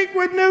shall speak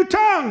with new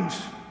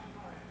tongues.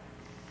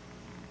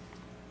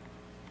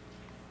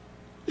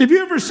 If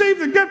you've received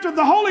the gift of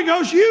the Holy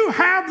Ghost, you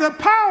have the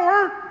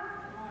power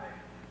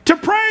to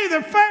pray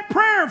the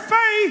prayer of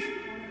faith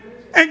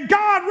and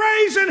God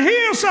raise and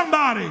heal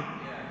somebody.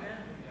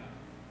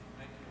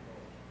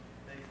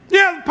 You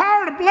have the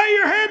power to lay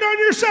your hand on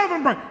yourself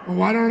and pray. Well,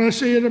 why don't I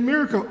see it a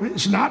miracle?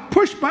 It's not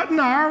push button.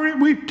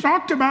 We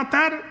talked about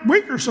that a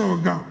week or so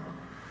ago.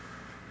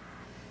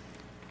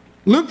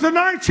 Luke the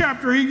 9th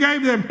chapter, he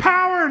gave them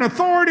power and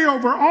authority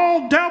over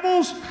all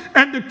devils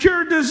and to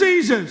cure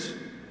diseases.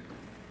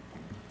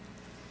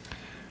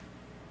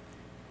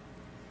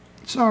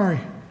 Sorry,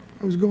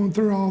 I was going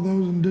through all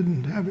those and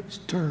didn't have its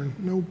turn.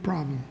 No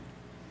problem.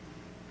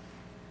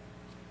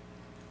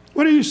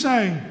 What are you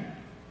saying?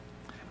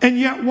 And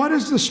yet, what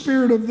is the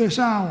spirit of this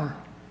hour?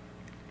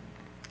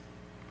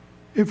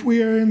 If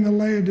we are in the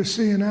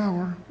Laodicean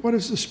hour, what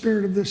is the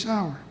spirit of this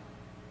hour?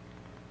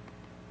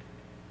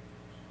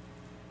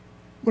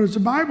 What does the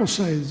Bible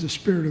say is the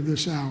spirit of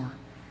this hour?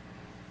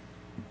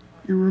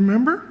 You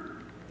remember?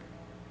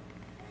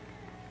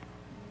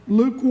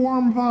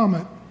 Lukewarm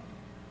vomit.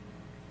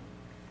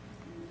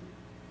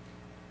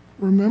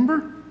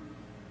 Remember?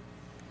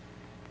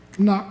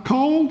 I'm not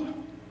cold.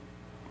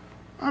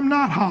 I'm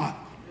not hot.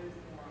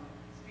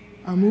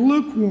 I'm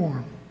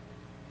lukewarm.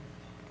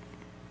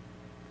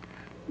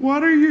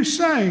 What are you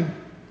saying?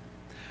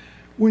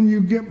 When you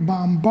get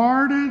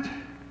bombarded,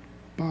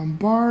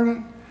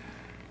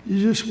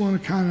 you just want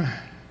to kind of,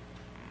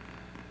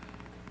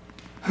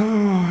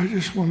 I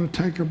just want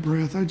to take a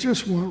breath. I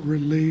just want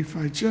relief.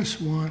 I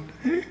just want,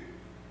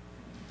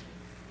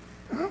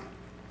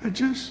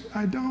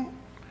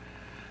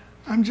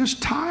 I'm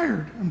just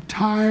tired. I'm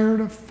tired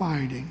of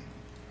fighting.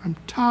 I'm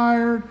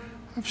tired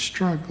of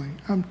struggling.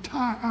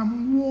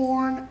 I'm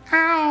worn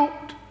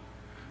out.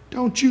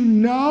 Don't you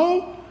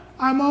know?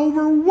 I'm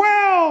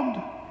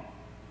overwhelmed.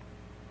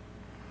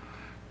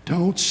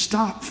 Don't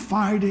stop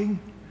fighting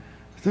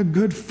the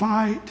good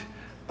fight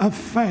of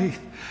faith.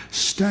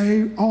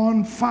 Stay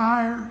on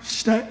fire.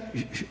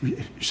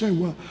 You say,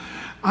 well,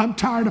 I'm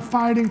tired of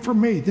fighting for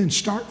me. Then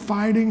start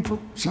fighting for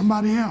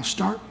somebody else.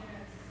 Start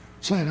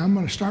saying, I'm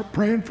going to start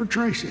praying for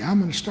Tracy. I'm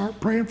going to start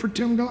praying for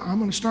Tim Gillett. I'm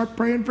going to start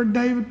praying for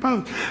David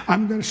Post.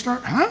 I'm going to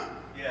start,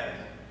 Yes.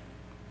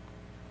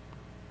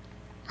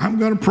 I'm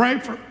going to pray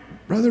for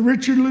Brother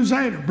Richard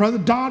Luzader, Brother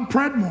Don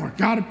Predmore.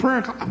 Got a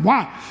prayer.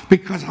 Why?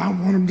 Because I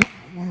want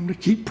them to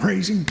keep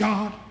praising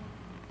God.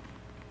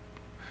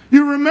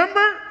 You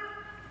remember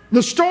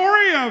the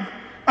story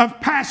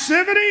of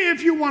passivity,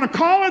 if you want to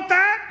call it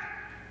that?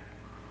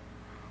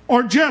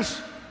 Or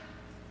just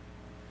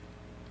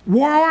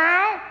wore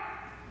out?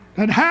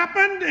 That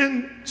happened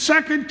in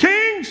 2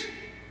 Kings.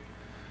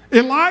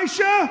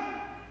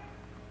 Elisha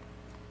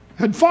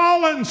had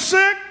fallen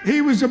sick.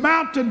 He was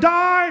about to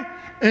die.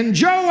 And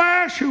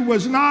Joash, who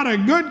was not a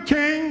good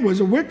king, was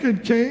a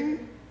wicked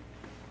king,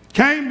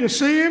 came to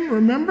see him,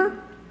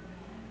 remember?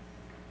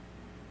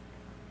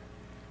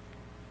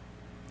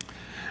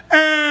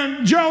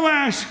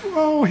 Joash,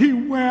 oh, he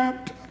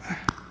wept.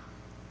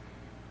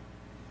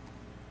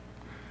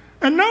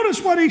 And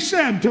notice what he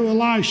said to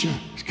Elisha.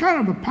 It's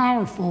kind of a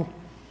powerful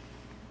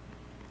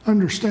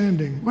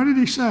understanding. What did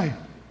he say?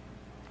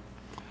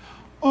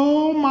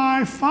 Oh,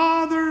 my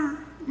father,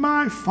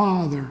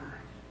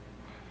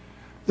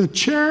 the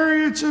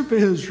chariots of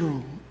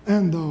Israel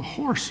and the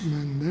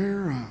horsemen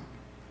thereof.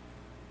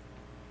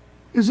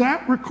 Is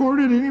that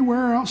recorded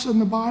anywhere else in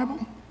the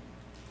Bible?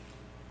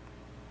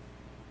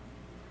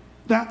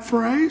 That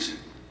phrase?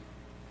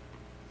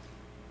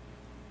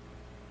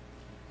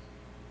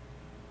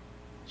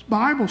 It's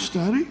Bible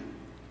study.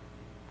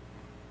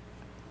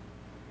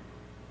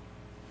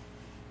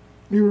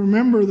 You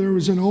remember there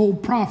was an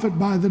old prophet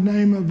by the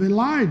name of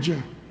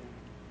Elijah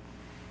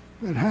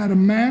that had a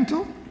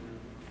mantle,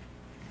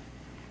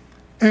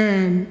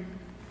 and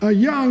a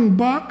young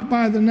buck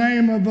by the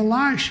name of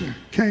Elisha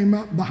came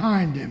up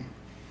behind him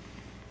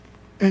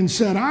and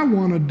said, I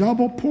want a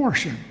double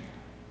portion.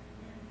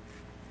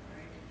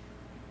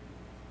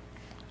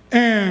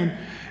 And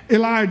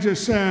Elijah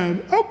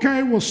said,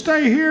 okay, we'll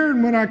stay here,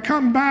 and when I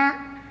come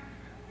back.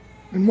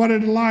 And what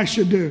did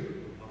Elisha do?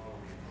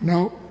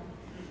 No,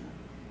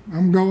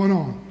 I'm going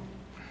on.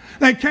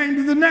 They came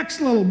to the next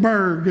little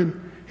berg,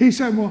 and he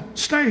said, well,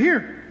 stay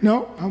here.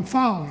 No, I'm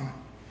following him.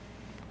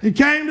 He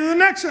came to the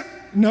next one.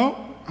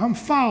 No, I'm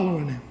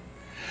following him.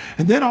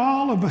 And then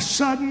all of a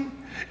sudden,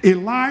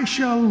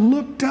 Elisha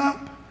looked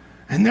up,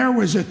 and there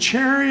was a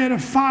chariot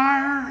of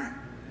fire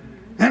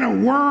and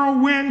a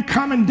whirlwind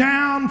coming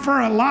down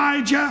for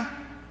Elijah.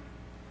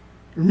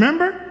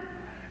 Remember?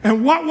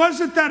 And what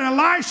was it that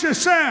Elisha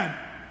said?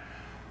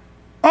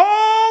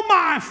 Oh,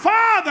 my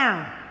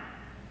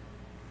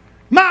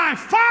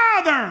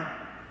father,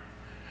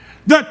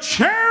 the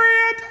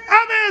chariot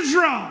of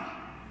Israel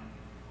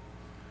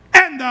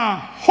and the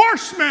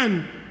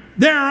horsemen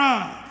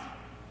thereof.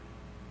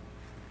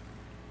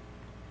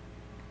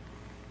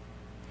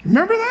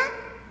 Remember that?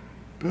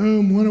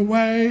 Boom, went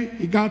away.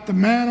 He got the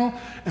mantle.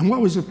 And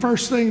what was the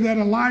first thing that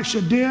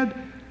Elisha did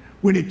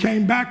when he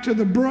came back to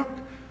the brook?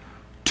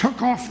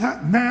 Took off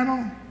that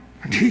mantle,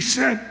 and he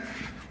said,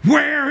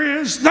 where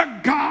is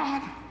the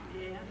God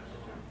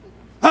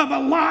of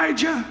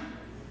Elijah?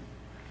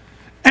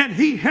 And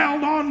he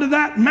held on to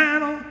that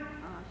mantle,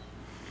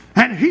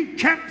 and he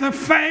kept the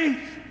faith.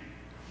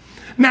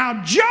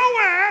 Now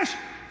Joash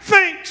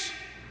thinks,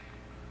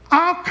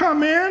 I'll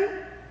come in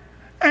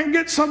and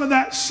get some of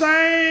that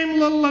same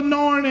little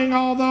anointing,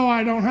 although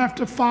I don't have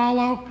to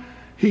follow.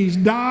 He's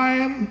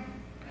dying.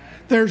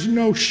 There's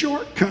no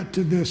shortcut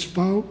to this,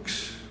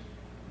 folks.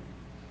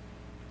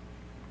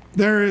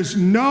 There is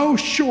no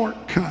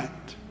shortcut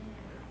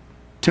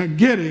to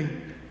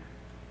getting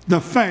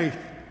the faith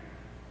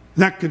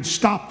that can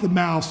stop the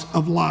mouths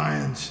of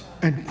lions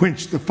and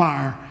quench the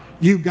fire.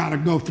 You've got to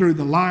go through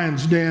the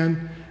lion's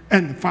den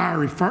and the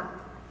fiery furnace.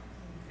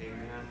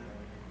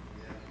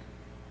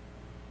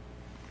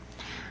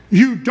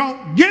 You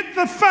don't get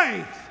the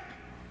faith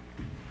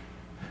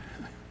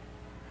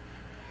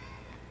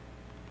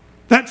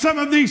that some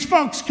of these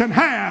folks can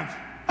have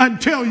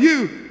until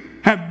you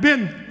have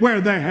been where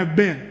they have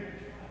been.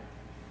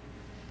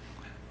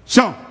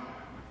 So,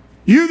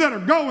 you that are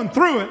going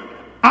through it,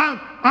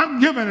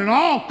 I'm giving an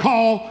all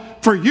call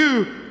for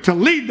you to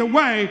lead the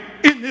way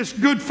in this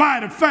good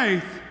fight of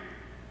faith.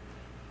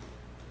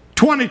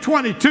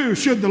 2022,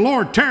 should the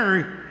Lord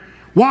tarry.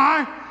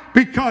 Why?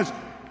 Because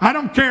I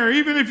don't care,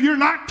 even if you're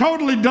not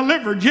totally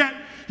delivered yet,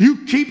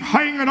 you keep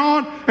hanging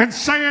on and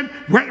saying,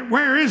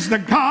 where is the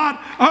God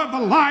of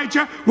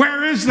Elijah?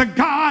 Where is the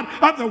God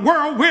of the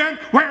whirlwind?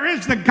 Where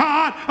is the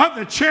God of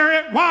the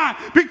chariot? Why?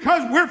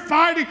 Because we're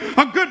fighting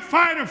a good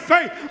fight of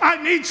faith.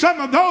 I need some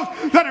of those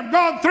that have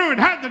gone through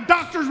and had the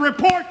doctor's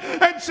report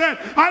and said,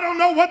 I don't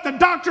know what the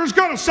doctor's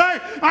going to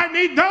say. I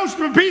need those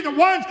to be the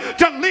ones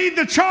to lead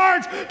the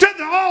charge to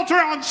the altar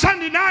on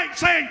Sunday night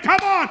saying,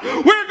 come on,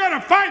 we're going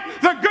to fight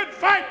the good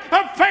fight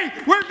of faith.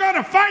 We're going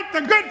to fight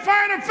the good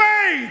fight of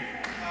faith.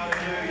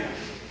 Hallelujah.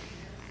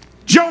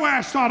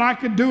 Joash thought I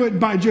could do it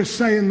by just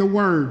saying the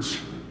words.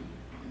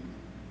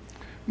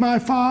 My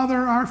father,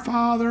 our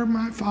father,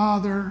 my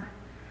father.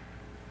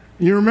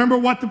 You remember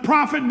what the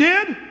prophet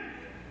did?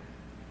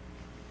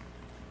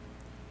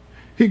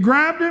 He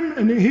grabbed him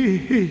and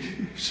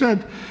he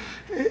said,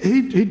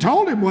 he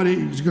told him what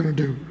he was going to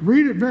do.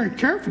 Read it very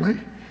carefully.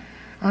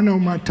 I know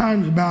my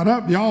time's about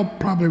up. Y'all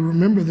probably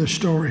remember this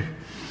story.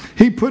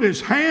 He put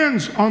his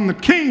hands on the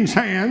king's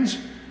hands,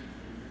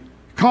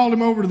 called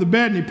him over to the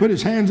bed, and he put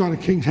his hands on the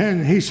king's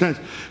hand, and he says,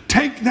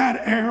 take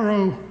that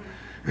arrow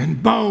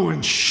and bow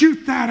and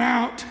shoot that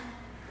out.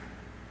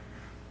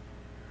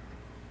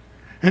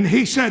 And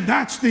he said,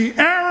 that's the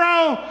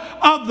arrow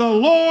of the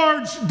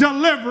Lord's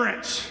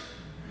deliverance.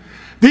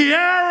 The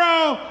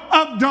arrow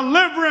of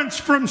deliverance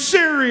from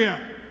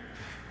Syria.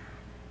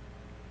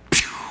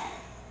 Pew.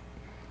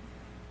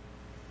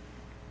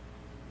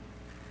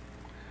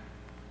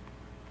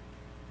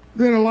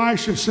 Then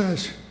Elisha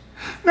says,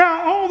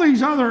 now all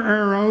these other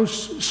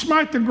arrows,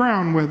 smite the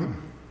ground with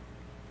them.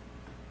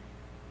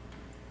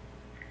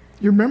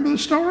 You remember the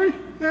story?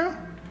 Yeah.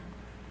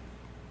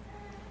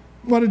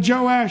 What did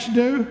Joash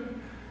do?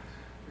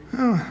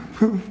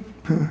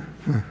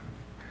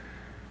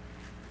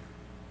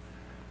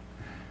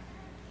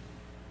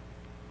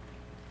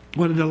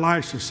 What did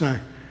Elisha say?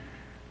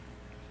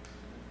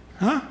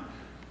 Huh?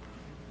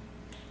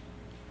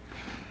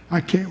 I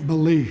can't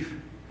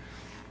believe.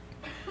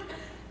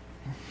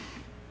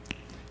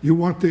 You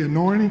want the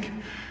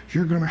anointing?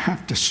 You're going to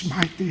have to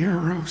smite the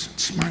arrows and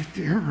smite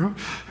the arrow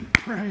and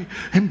pray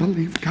and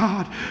believe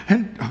God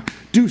and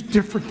do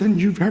different than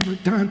you've ever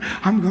done.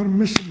 I'm going to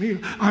miss a meal.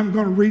 I'm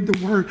going to read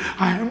the Word.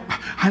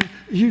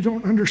 You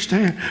don't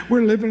understand.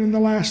 We're living in the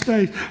last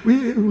days.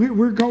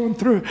 We're going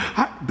through it.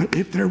 But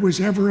if there was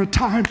ever a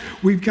time,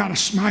 we've got to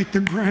smite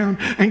the ground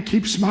and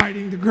keep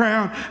smiting the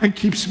ground and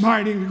keep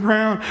smiting the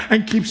ground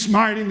and keep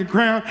smiting the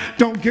ground.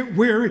 Don't get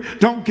weary.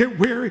 Don't get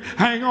weary.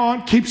 Hang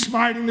on. Keep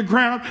smiting the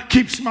ground.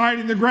 Keep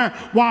smiting the ground.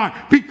 Why?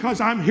 Because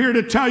I'm here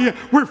to tell you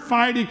we're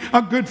fighting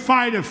a good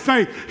fight of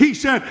faith. He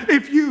said,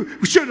 if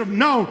you should have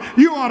known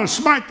you ought to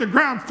smite the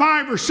ground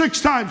 5 or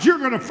 6 times, you're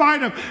going to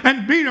fight them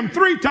and beat them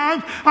 3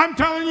 times. I'm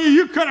telling you,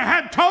 you could have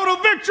had total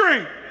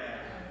victory.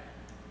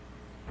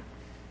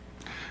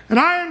 And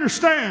I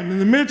understand in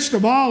the midst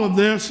of all of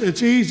this,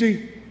 it's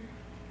easy,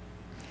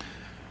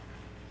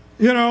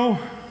 to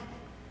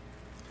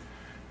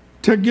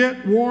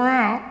get wore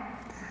out.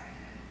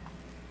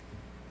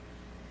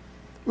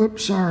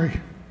 Oops, sorry.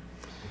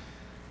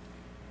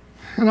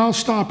 And I'll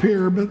stop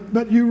here,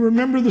 but you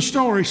remember the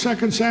story,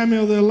 2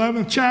 Samuel, the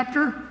 11th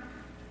chapter?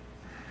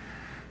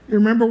 You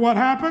remember what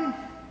happened?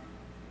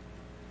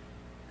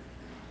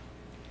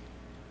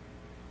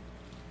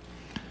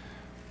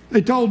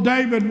 They told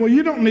David, well,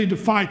 you don't need to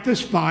fight this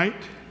fight.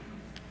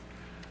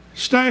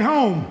 Stay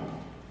home.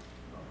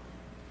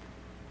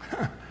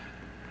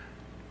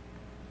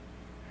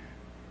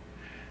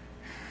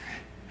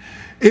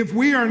 If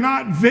we are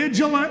not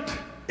vigilant,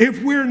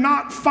 if we're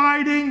not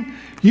fighting,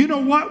 you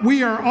know what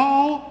we are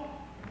all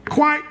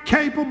quite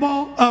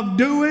capable of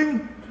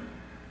doing?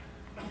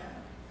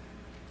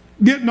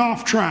 Getting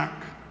off track.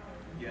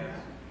 Yes.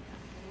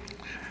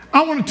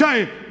 I want to tell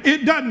you,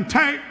 it doesn't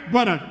take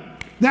but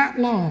that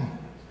long.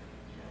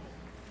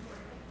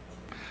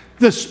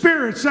 The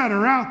spirits that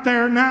are out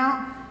there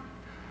now,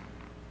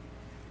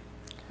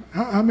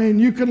 I mean,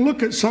 you can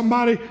look at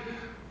somebody,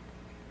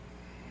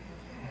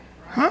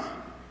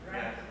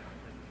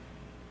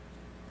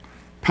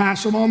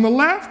 pass them on the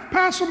left,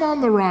 pass them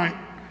on the right,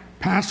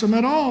 pass them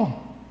at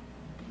all.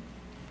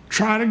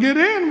 Try to get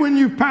in when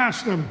you've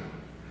passed them.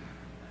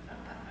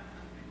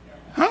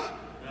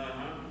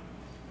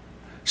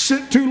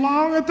 Sit too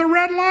long at the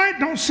red light,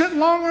 don't sit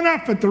long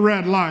enough at the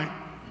red light.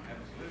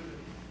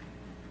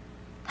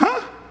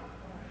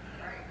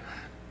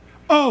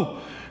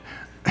 Oh,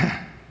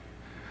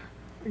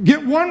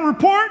 get one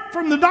report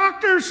from the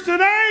doctors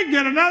today,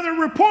 get another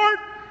report.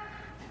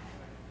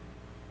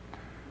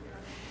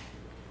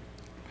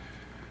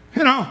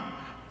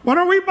 What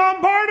are we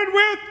bombarded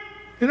with?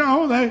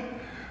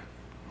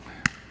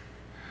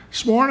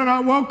 This morning I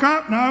woke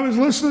up and I was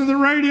listening to the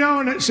radio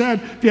and it said,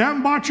 if you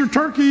haven't bought your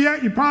turkey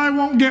yet, you probably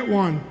won't get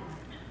one.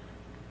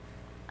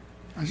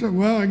 I said,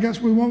 well, I guess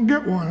we won't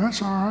get one.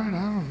 That's all right. I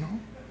don't know.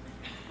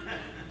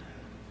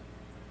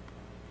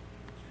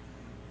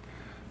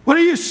 What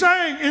are you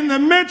saying? In the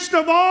midst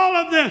of all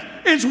of this,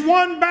 it's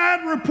one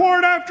bad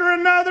report after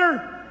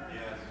another.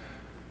 Yes.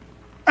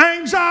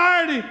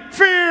 Anxiety,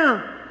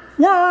 fear,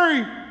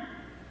 worry.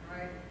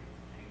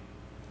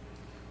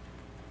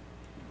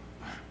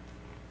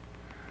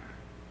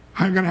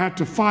 I'm going to have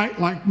to fight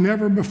like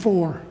never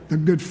before, the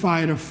good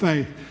fight of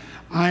faith.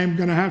 I am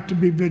going to have to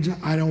be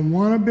vigilant. I don't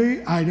want to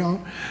be.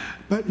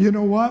 But you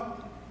know what?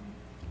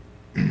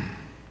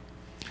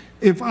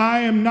 If I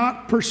am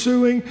not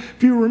pursuing,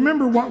 if you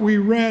remember what we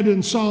read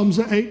in Psalms,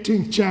 the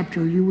 18th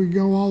chapter, we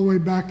go all the way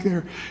back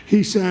there.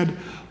 He said,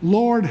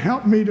 Lord,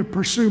 help me to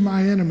pursue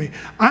my enemy.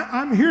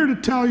 I'm here to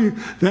tell you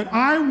that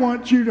I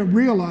want you to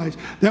realize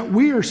that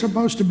we are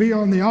supposed to be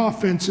on the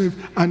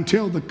offensive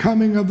until the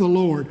coming of the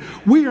Lord.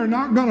 We are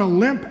not going to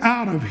limp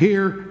out of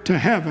here to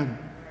heaven.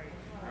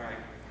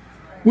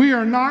 We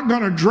are not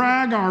going to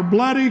drag our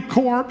bloody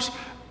corpse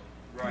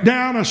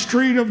down a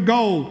street of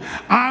gold.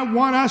 I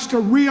want us to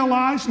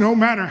realize no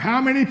matter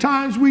how many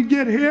times we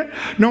get hit,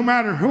 no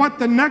matter what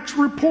the next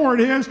report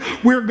is,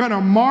 we're going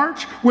to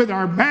march with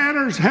our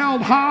banners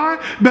held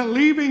high,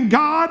 believing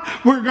God.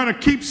 We're going to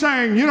keep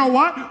saying, you know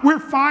what? We're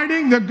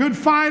fighting the good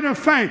fight of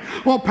faith.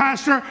 Well,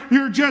 Pastor,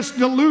 you're just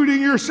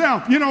deluding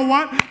yourself. You know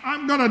what?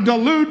 I'm going to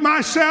delude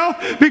myself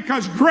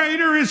because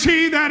greater is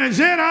He that is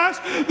in us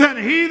than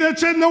he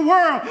that's in the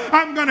world.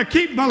 I'm going to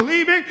keep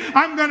believing.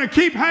 I'm going to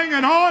keep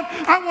hanging on.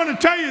 I want to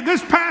tell you,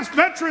 this past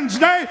Veterans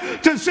Day,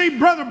 to see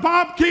Brother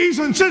Bob Keys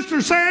and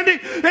Sister Sandy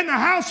in the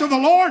house of the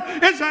Lord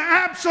is an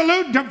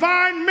absolute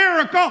divine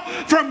miracle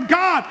from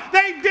God.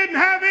 They didn't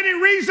have any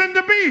reason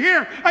to be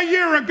here a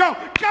year ago.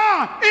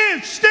 God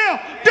is still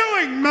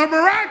doing the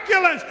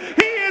miraculous.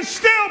 He is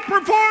still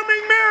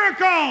performing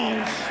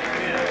miracles.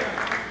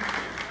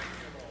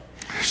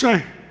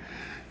 Say,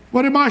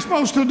 what am I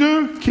supposed to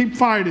do? Keep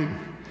fighting.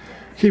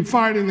 Keep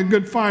fighting the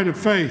good fight of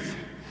faith.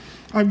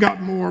 I've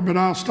got more, but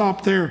I'll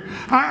stop there.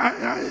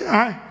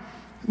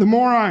 The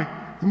more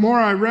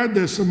I read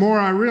this, the more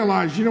I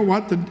realized, you know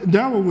what? The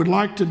devil would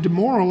like to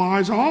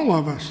demoralize all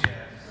of us.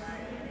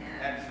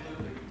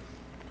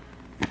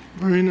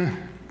 I mean,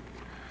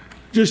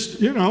 just,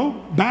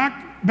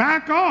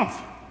 back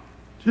off.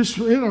 Just,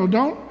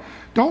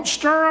 don't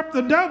stir up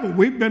the devil.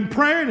 We've been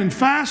praying and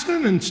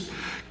fasting and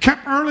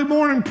kept early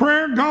morning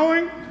prayer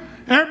going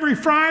every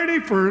Friday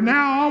for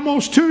now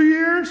almost 2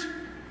 years.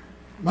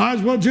 Might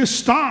as well just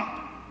stop.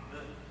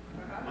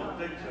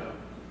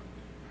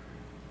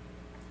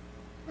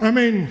 I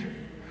mean,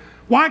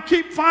 why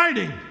keep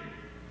fighting?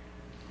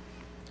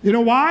 You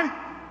know why?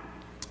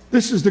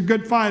 This is the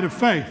good fight of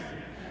faith.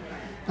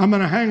 I'm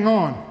going to hang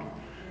on.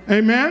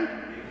 Amen?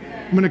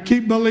 I'm going to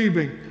keep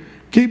believing.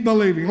 Keep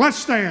believing. Let's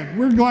stand.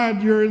 We're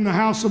glad you're in the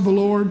house of the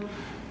Lord.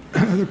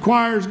 The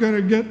choir's going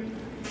to get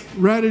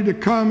ready to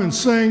come and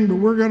sing, but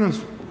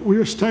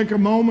we'll just take a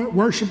moment,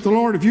 worship the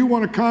Lord. If you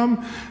want to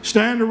come,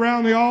 stand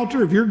around the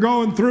altar. If you're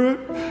going through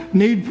it,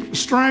 need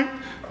strength,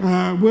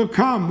 we'll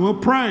come. We'll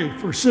pray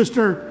for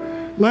Sister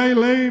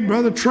Laylee,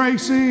 Brother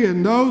Tracy,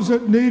 and those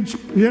that need,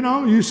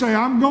 you say,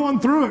 I'm going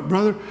through it.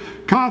 Brother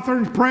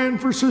Cothern's praying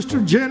for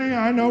Sister Jenny.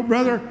 I know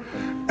Brother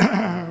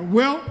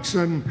Wilkes,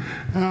 and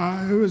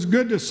it was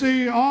good to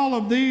see all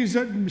of these,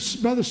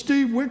 Brother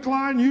Steve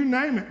Wickline, you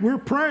name it. We're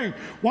praying.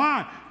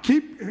 Why?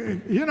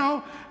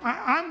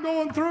 I'm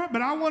going through it,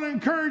 but I want to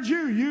encourage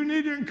you. You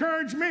need to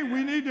encourage me.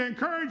 We need to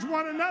encourage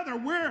one another.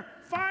 We're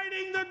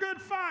fighting the good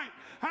fight.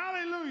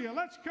 Hallelujah.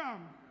 Let's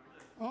come.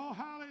 Oh,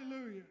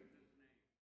 hallelujah.